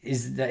 is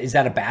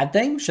that a bad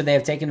thing? Should they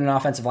have taken an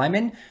offensive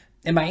lineman?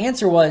 And my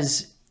answer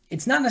was,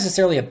 it's not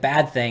necessarily a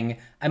bad thing.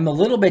 I'm a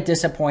little bit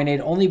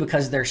disappointed only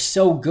because they're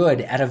so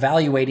good at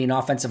evaluating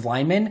offensive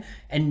linemen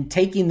and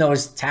taking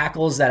those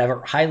tackles that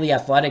are highly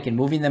athletic and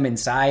moving them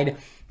inside.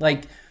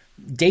 Like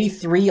day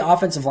 3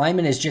 offensive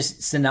lineman is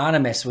just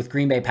synonymous with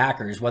Green Bay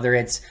Packers, whether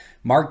it's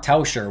Mark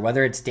Tauscher,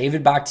 whether it's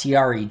David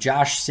Bakhtiari,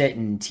 Josh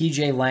Sitton,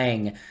 TJ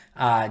Lang,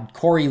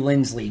 Corey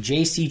Linsley,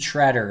 JC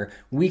Treader.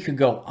 We could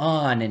go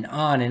on and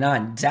on and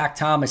on. Zach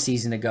Thomas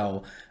season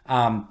ago.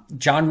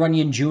 John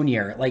Runyon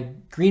Jr.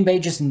 Like Green Bay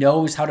just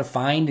knows how to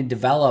find and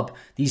develop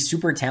these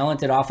super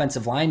talented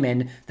offensive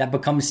linemen that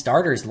become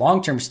starters,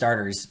 long-term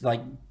starters,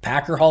 like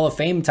Packer Hall of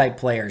Fame type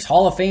players,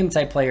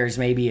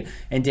 maybe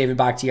in David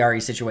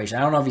Bakhtiari's situation.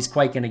 I don't know if he's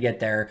quite going to get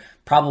there,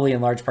 probably in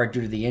large part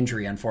due to the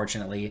injury,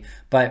 unfortunately,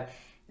 but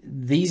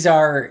these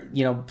are,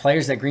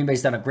 players that Green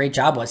Bay's done a great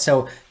job with.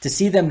 So to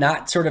see them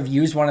not sort of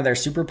use one of their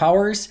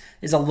superpowers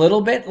is a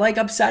little bit like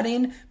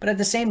upsetting, but at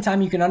the same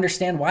time, you can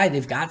understand why.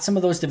 They've got some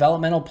of those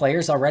developmental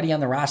players already on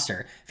the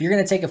roster. If you're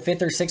going to take a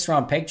 5th or 6th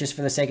round pick just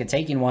for the sake of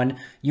taking one,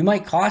 you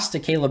might cost a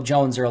Caleb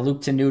Jones or a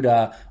Luke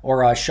Tenuta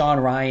or a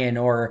Sean Ryan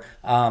or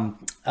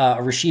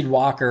Rasheed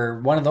Walker,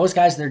 one of those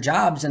guys, their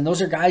jobs. And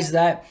those are guys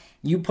that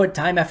you put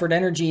time, effort,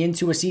 energy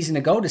into a season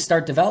ago to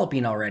start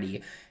developing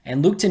already.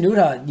 And Luke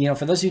Tenuta,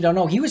 for those who don't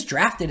know, he was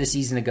drafted a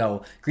season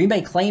ago. Green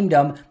Bay claimed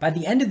him. By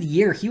the end of the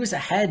year, he was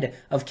ahead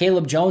of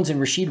Caleb Jones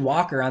and Rasheed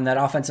Walker on that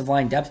offensive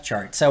line depth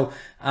chart. So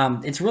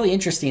it's really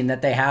interesting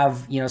that they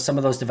have, some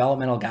of those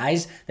developmental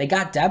guys. They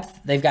got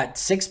depth. They've got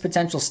 6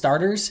 potential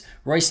starters,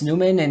 Royce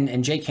Newman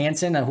and Jake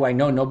Hansen, who I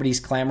know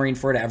nobody's clamoring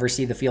for to ever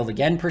see the field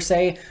again per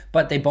se,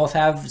 but they both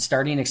have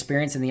starting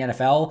experience in the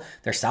NFL.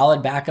 They're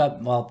solid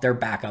backup. Well, they're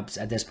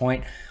backups at this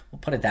point. We'll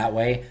put it that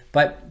way.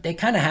 But they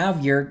kind of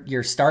have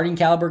your starting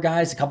caliber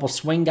guys, a couple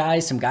swing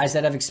guys, some guys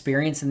that have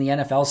experience in the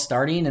NFL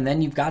starting, and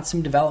then you've got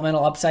some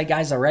developmental upside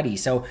guys already.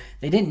 So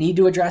they didn't need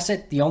to address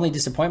it. The only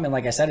disappointment,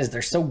 like I said, is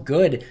they're so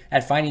good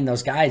at finding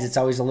those guys. It's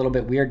always a little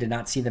bit weird to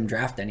not see them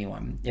draft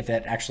anyone if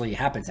it actually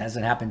happens. It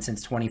hasn't happened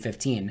since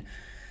 2015.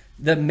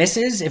 The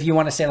misses, if you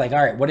want to say all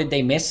right, what did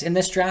they miss in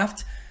this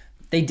draft?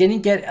 They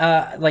didn't get,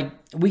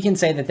 we can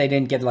say that they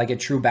didn't get a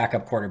true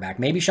backup quarterback.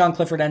 Maybe Sean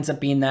Clifford ends up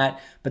being that,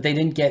 but they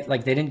didn't get,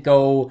 they didn't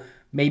go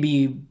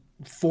maybe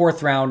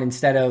 4th round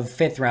instead of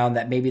 5th round,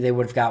 that maybe they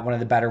would have got one of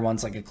the better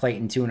ones like a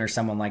Clayton Tune or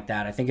someone like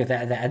that. I think if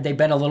had they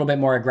been a little bit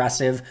more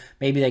aggressive,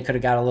 maybe they could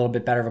have got a little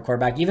bit better of a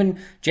quarterback. Even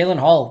Jalen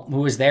Hall, who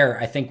was there,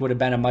 I think would have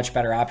been a much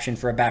better option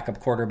for a backup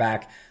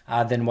quarterback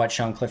than what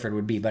Sean Clifford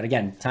would be. But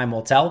again, time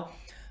will tell.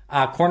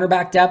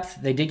 Cornerback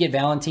depth, they did get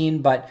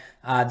Valentine, but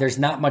there's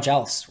not much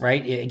else,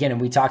 right? Again, and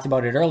we talked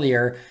about it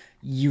earlier,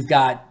 you've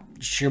got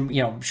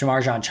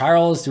Shamar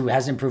Jean-Charles, who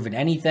hasn't proven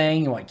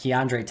anything,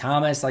 Keandre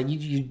Thomas,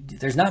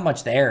 there's not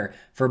much there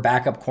for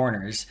backup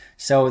corners.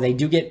 So they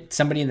do get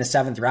somebody in the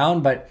 7th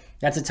round, but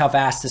that's a tough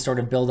ask to sort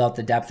of build out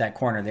the depth at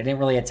corner. They didn't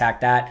really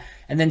attack that.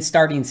 And then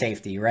starting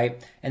safety, right?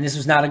 And this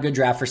was not a good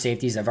draft for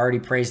safeties. I've already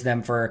praised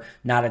them for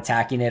not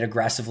attacking it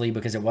aggressively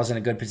because it wasn't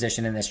a good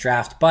position in this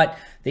draft, but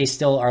they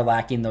still are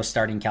lacking those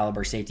starting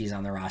caliber safeties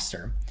on the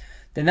roster.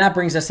 Then that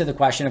brings us to the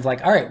question of all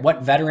right,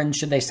 what veterans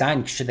should they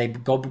sign? Should they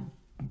go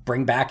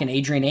bring back an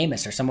Adrian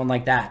Amos or someone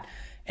like that?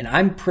 And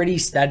I'm pretty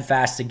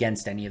steadfast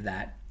against any of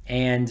that.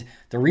 And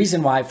the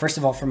reason why, first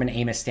of all, from an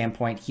Amos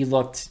standpoint, he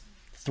looked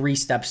 3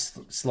 steps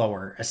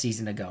slower a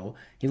season ago.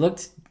 He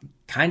looked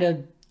kind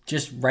of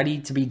just ready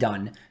to be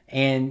done.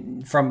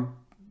 And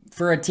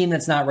for a team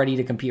that's not ready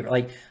to compete,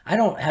 I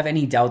don't have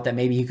any doubt that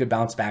maybe he could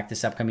bounce back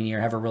this upcoming year,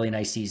 have a really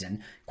nice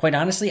season. Quite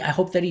honestly, I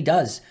hope that he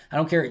does. I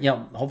don't care,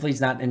 hopefully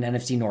he's not an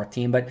NFC North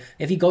team, but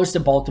if he goes to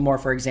Baltimore,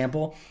 for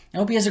example, I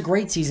hope he has a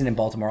great season in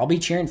Baltimore. I'll be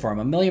cheering for him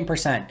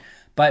 1,000,000%.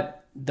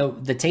 But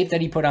the tape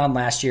that he put on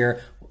last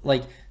year,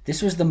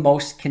 this was the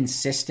most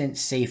consistent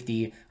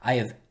safety I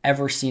have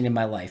ever seen in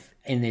my life.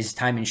 In his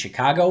time in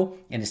Chicago,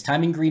 in his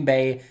time in Green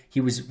Bay, he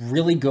was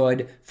really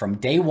good from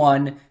day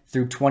one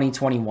through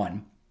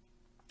 2021.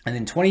 And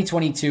then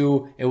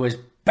 2022, it was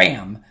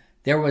bam,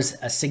 there was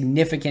a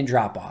significant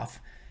drop off.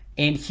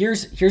 And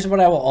here's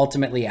what I will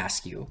ultimately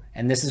ask you.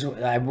 And this is,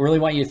 I really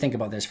want you to think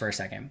about this for a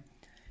second.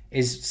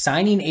 Is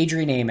signing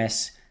Adrian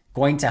Amos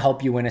going to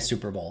help you win a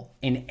Super Bowl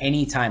in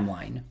any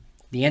timeline?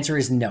 The answer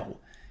is no.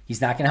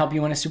 He's not going to help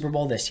you win a Super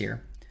Bowl this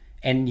year.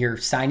 And you're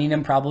signing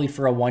him probably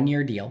for a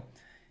 1-year deal.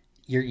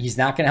 He's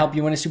not going to help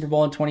you win a Super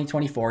Bowl in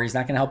 2024. He's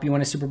not going to help you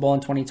win a Super Bowl in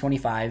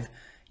 2025.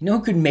 You know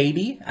who could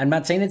maybe, I'm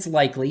not saying it's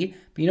likely,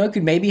 but who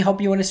could maybe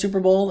help you win a Super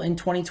Bowl in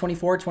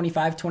 2024,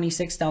 25,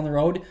 26 down the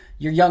road?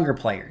 Your younger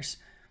players.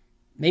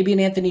 Maybe an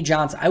Anthony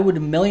Johnson. I would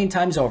 1,000,000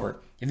 times over.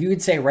 If you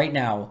could say right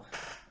now,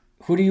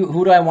 who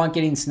do I want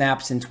getting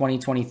snaps in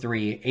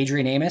 2023?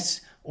 Adrian Amos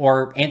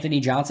or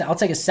Anthony Johnson? I'll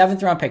take a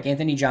 7th round pick,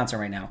 Anthony Johnson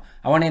right now.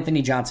 I want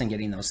Anthony Johnson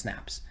getting those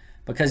snaps.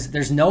 Because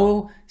there's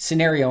no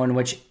scenario in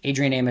which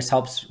Adrian Amos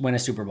helps win a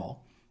Super Bowl.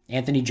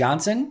 Anthony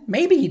Johnson,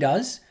 maybe he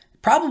does.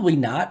 Probably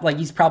not.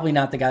 He's probably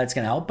not the guy that's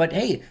going to help. But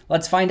hey,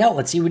 let's find out.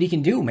 Let's see what he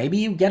can do. Maybe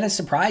you get a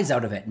surprise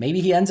out of it. Maybe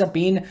he ends up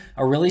being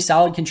a really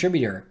solid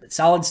contributor,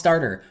 solid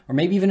starter, or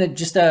maybe even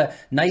just a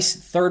nice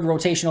 3rd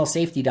rotational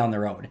safety down the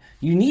road.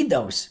 You need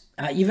those.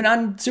 Even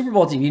on Super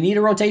Bowl team, you need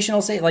a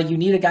rotational safety. You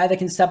need a guy that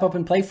can step up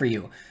and play for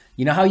you.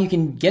 You know how you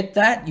can get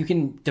that? You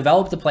can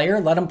develop the player,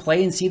 let him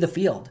play and see the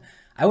field.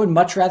 I would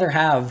much rather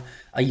have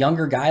a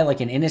younger guy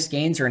like an Innis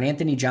Gaines or an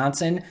Anthony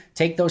Johnson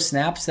take those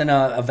snaps than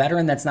a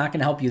veteran that's not going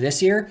to help you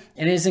this year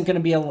and isn't going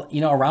to be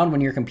around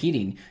when you're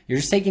competing. You're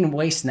just taking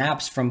away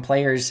snaps from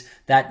players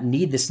that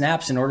need the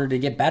snaps in order to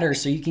get better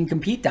so you can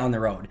compete down the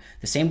road.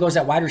 The same goes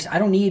at wide receiver. I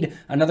don't need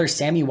another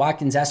Sammy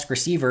Watkins-esque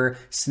receiver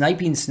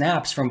sniping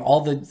snaps from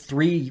all the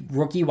 3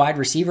 rookie wide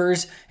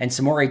receivers and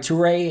Samori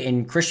Toure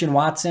and Christian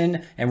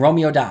Watson and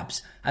Romeo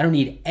Doubs. I don't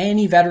need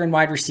any veteran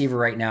wide receiver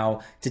right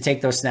now to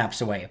take those snaps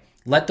away.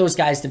 Let those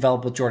guys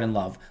develop with Jordan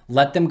Love.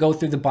 Let them go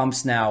through the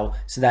bumps now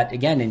so that,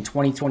 again, in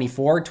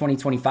 2024,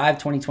 2025,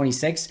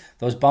 2026,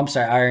 those bumps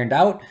are ironed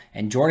out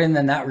and Jordan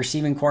and that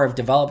receiving core have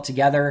developed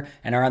together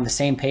and are on the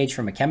same page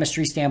from a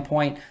chemistry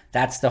standpoint.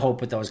 That's the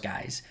hope with those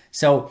guys.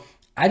 So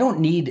I don't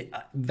need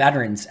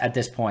veterans at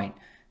this point.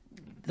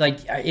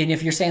 and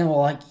if you're saying,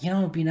 well,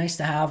 it'd be nice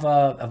to have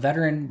a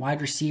veteran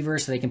wide receiver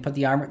so they can put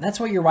the armor. That's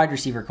what your wide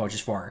receiver coach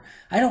is for.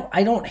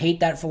 I don't hate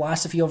that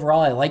philosophy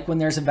overall. I like when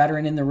there's a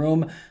veteran in the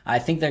room. I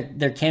think that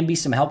there can be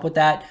some help with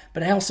that,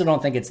 but I also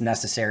don't think it's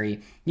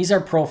necessary. These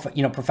are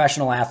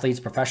professional athletes,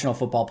 professional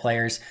football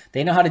players.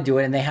 They know how to do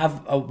it, and they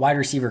have a wide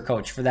receiver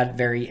coach for that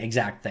very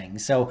exact thing.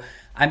 So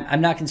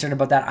I'm not concerned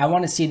about that. I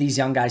want to see these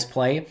young guys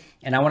play,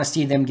 and I want to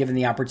see them given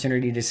the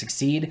opportunity to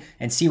succeed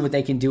and see what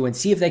they can do and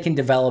see if they can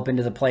develop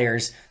into the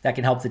players that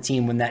can help the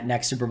team when that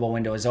next Super Bowl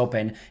window is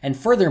open. And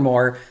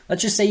furthermore,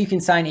 let's just say you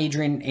can sign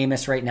Adrian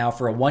Amos right now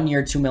for a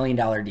 1-year, $2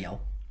 million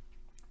deal.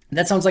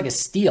 That sounds like a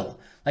steal.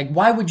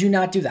 Why would you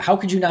not do that? How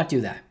could you not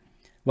do that?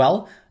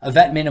 Well, a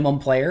vet minimum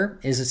player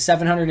is a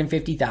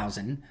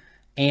 $750,000.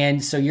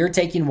 And so you're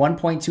taking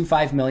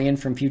 $1.25 million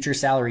from future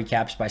salary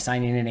caps by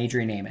signing in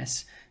Adrian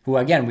Amos, who,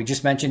 again, we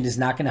just mentioned is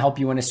not going to help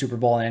you win a Super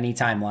Bowl in any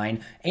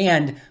timeline.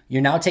 And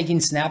you're now taking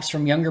snaps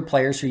from younger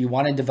players who you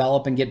want to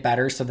develop and get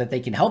better so that they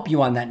can help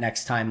you on that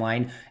next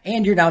timeline.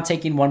 And you're now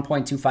taking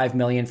 $1.25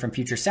 million from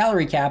future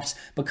salary caps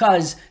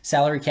because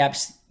salary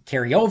caps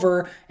carry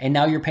over, and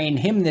now you're paying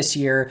him this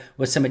year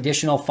with some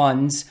additional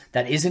funds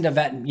that isn't a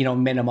vet,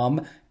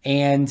 minimum.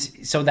 And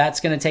so that's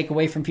going to take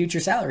away from future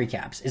salary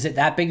caps. Is it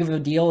that big of a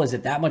deal? Is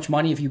it that much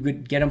money if you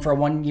could get him for a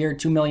 1-year,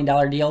 $2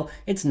 million deal?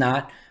 It's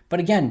not. But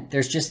again,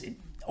 there's just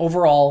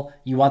overall,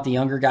 you want the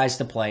younger guys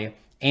to play.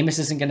 Amos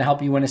isn't going to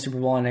help you win a Super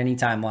Bowl on any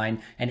timeline,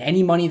 and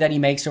any money that he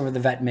makes over the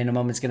vet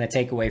minimum is going to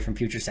take away from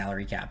future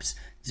salary caps.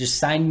 Just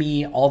sign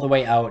me all the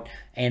way out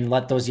and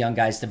let those young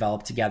guys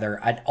develop together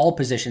at all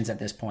positions at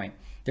this point.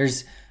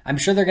 I'm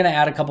sure they're going to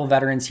add a couple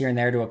veterans here and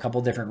there to a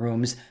couple different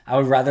rooms. I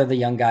would rather the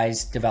young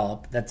guys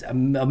develop. That's a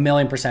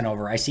 1,000,000%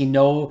 over. I see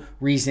no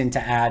reason to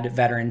add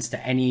veterans to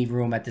any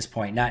room at this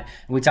point.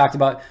 We talked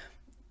about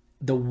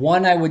the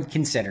one I would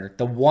consider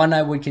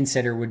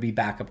would be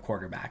backup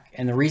quarterback.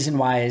 And the reason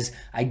why is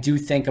I do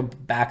think a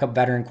backup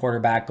veteran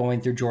quarterback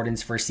going through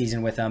Jordan's first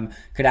season with him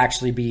could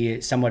actually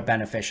be somewhat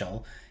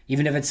beneficial.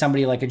 Even if it's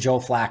somebody like a Joe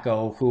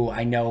Flacco, who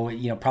I know,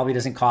 probably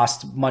doesn't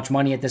cost much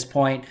money at this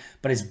point,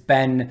 but has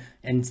been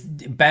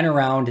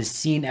around, has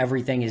seen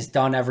everything, has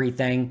done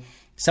everything.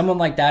 Someone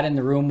like that in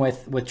the room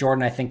with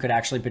Jordan, I think could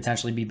actually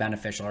potentially be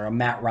beneficial, or a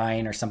Matt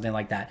Ryan or something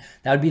like that.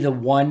 That would be the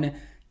one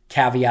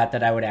caveat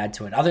that I would add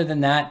to it. Other than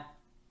that,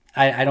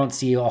 I don't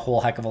see a whole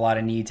heck of a lot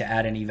of need to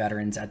add any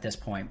veterans at this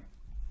point.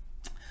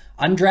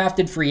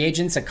 Undrafted free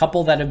agents, a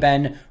couple that have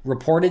been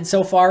reported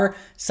so far.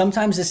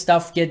 Sometimes this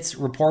stuff gets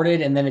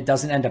reported and then it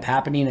doesn't end up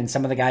happening, and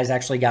some of the guys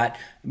actually got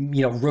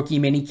rookie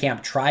mini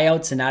camp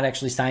tryouts and not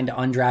actually signed to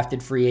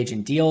undrafted free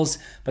agent deals.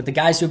 But the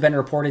guys who have been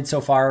reported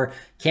so far: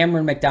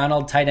 Cameron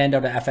McDonald, tight end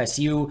out of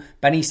FSU;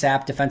 Benny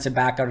Sapp, defensive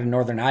back out of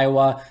Northern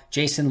Iowa;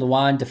 Jason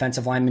Luan,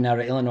 defensive lineman out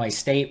of Illinois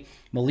State;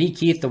 Malik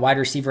Heath, the wide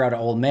receiver out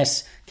of Ole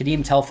Miss;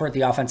 Kadeem Telfort,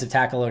 the offensive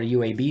tackle out of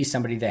UAB,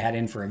 somebody they had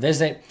in for a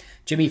visit;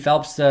 Jimmy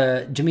Phelps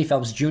Jr.,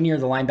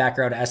 the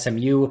linebacker out of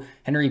SMU;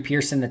 Henry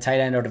Pearson, the tight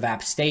end out of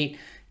App State;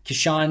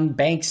 Keyshawn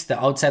Banks, the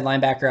outside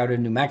linebacker out of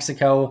New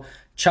Mexico;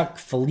 Chuck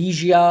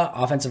Falesia,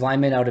 offensive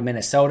lineman out of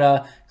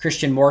Minnesota;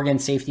 Christian Morgan,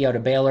 safety out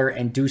of Baylor;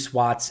 and Deuce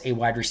Watts, a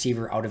wide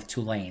receiver out of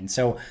Tulane.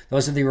 So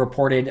those are the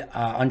reported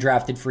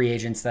undrafted free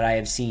agents that I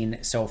have seen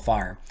so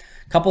far.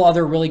 A couple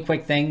other really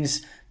quick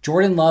things.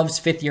 Jordan Love's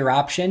 5th-year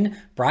option,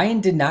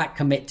 Brian did not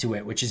commit to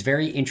it, which is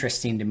very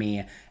interesting to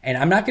me. And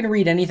I'm not going to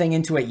read anything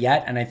into it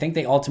yet, and I think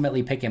they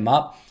ultimately pick him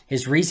up.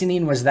 His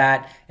reasoning was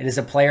that it is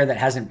a player that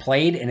hasn't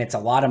played, and it's a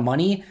lot of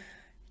money.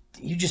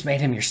 You just made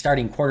him your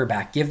starting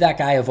quarterback. Give that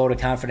guy a vote of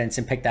confidence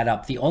and pick that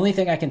up. The only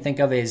thing I can think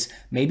of is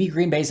maybe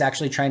Green Bay's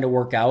actually trying to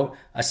work out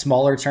a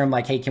smaller term,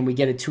 like, hey, can we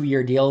get a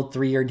 2-year deal,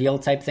 3-year deal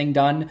type thing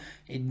done?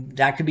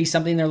 That could be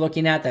something they're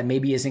looking at that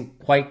maybe isn't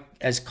quite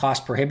as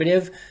cost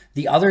prohibitive.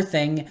 The other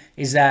thing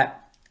is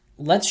that,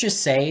 let's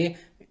just say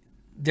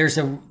there's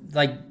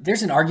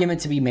an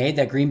argument to be made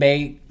that Green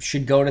Bay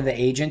should go to the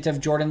agent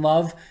of Jordan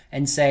Love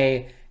and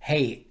say,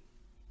 hey,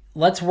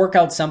 let's work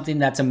out something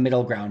that's a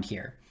middle ground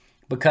here.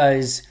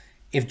 Because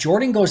if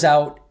Jordan goes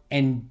out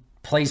and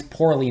plays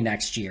poorly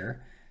next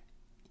year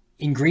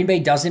and Green Bay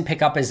doesn't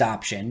pick up his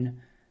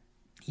option,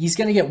 he's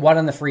going to get what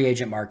on the free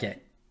agent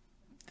market?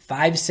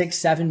 5, 6,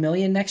 7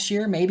 million next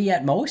year, maybe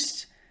at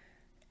most.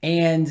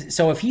 And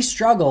so if he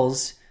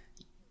struggles,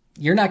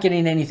 you're not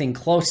getting anything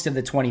close to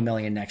the 20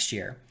 million next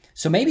year.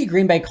 So maybe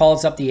Green Bay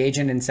calls up the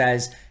agent and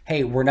says,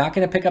 hey, we're not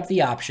going to pick up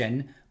the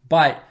option,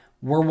 but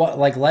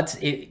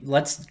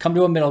let's come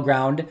to a middle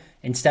ground.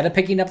 Instead of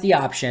picking up the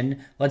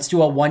option, let's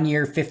do a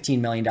 1-year, $15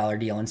 million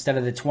deal instead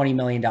of the $20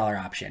 million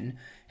option.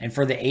 And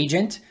for the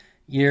agent,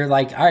 you're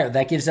like, all right,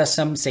 that gives us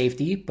some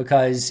safety,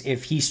 because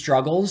if he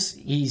struggles,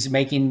 he's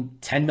making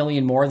 $10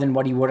 million more than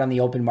what he would on the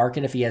open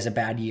market if he has a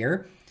bad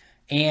year.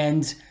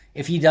 And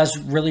if he does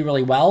really,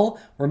 really well,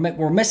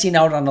 we're missing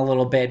out on a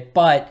little bit,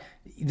 but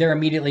they're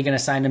immediately going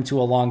to sign him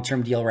to a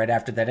long-term deal right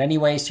after that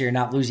anyway, so you're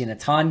not losing a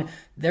ton.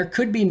 There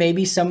could be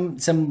maybe some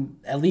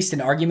at least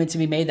an argument to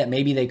be made that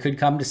maybe they could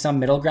come to some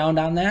middle ground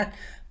on that.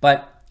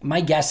 But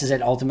My guess is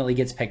it ultimately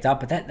gets picked up,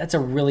 but that's a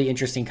really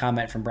interesting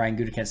comment from Brian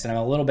Gutekunst, and I'm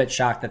a little bit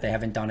shocked that they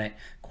haven't done it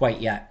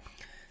quite yet.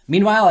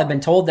 Meanwhile, I've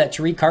been told that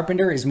Tariq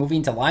Carpenter is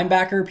moving to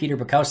linebacker. Peter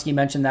Bukowski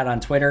mentioned that on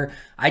Twitter.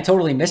 I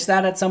totally missed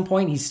that at some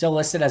point. He's still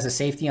listed as a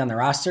safety on the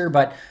roster,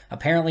 but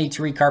apparently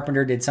Tariq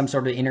Carpenter did some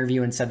sort of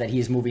interview and said that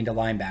he's moving to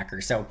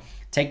linebacker. So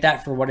take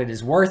that for what it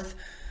is worth.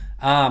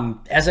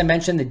 As I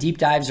mentioned, the deep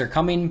dives are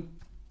coming.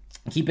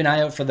 Keep an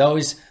eye out for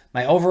those.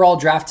 My overall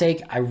draft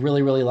take, I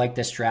really, really like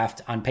this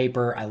draft on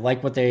paper. I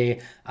like what they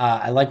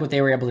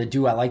were able to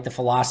do. I like the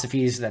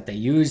philosophies that they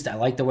used. I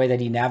like the way that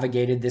he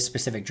navigated this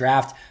specific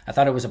draft. I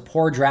thought it was a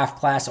poor draft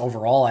class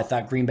overall. I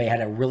thought Green Bay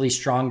had a really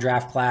strong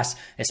draft class,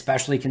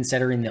 especially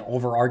considering the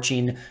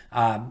overarching,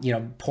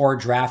 poor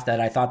draft that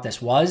I thought this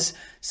was.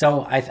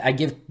 So I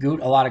give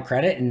Goot a lot of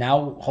credit, and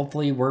now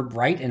hopefully we're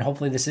right, and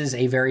hopefully this is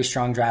a very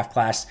strong draft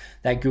class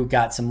that Goot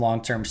got some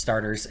long-term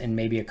starters and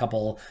maybe a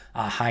couple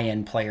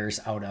high-end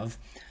players out of.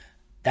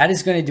 That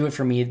is going to do it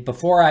for me.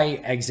 Before I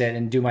exit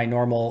and do my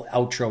normal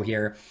outro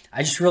here,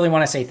 I just really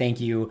want to say thank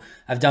you.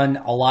 I've done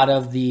a lot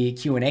of the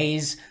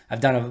Q&As.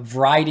 I've done a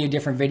variety of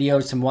different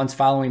videos, some once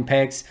following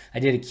picks. I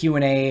did a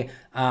Q&A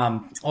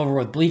over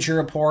with Bleacher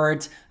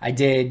Report. I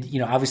did,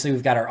 obviously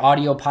we've got our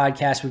audio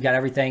podcast. We've got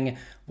everything.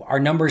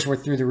 Our numbers were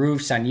through the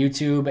roofs on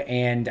YouTube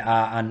and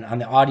on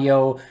the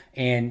audio,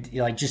 and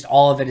just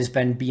all of it has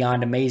been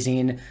beyond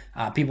amazing.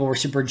 People were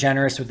super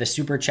generous with the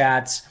super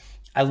chats.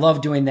 I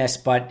love doing this,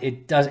 but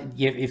it doesn't,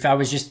 if I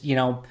was just,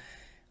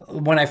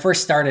 when I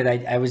first started,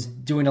 I was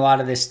doing a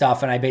lot of this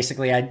stuff, and I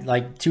basically had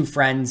like 2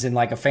 friends and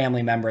like a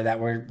family member that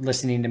were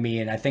listening to me,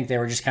 and I think they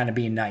were just kind of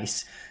being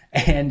nice.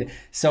 And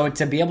so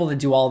to be able to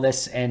do all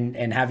this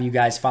and have you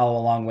guys follow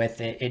along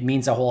with it, it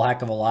means a whole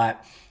heck of a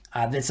lot.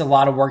 It's a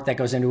lot of work that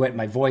goes into it.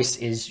 My voice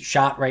is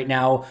shot right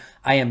now.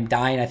 I am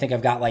dying. I think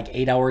I've got like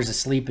 8 hours of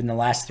sleep in the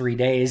last 3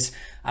 days.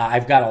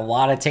 I've got a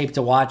lot of tape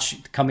to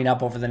watch coming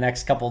up over the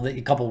next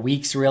couple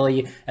weeks,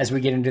 really, as we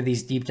get into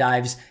these deep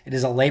dives. It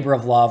is a labor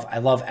of love. I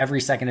love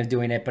every second of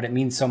doing it, but it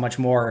means so much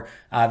more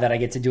that I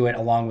get to do it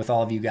along with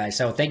all of you guys.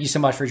 So thank you so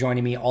much for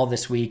joining me all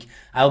this week.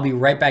 I'll be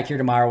right back here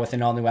tomorrow with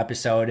an all-new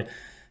episode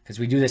because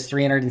we do this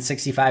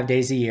 365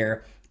 days a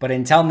year. But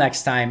until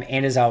next time,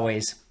 and as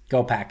always,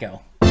 go Pack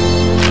Go.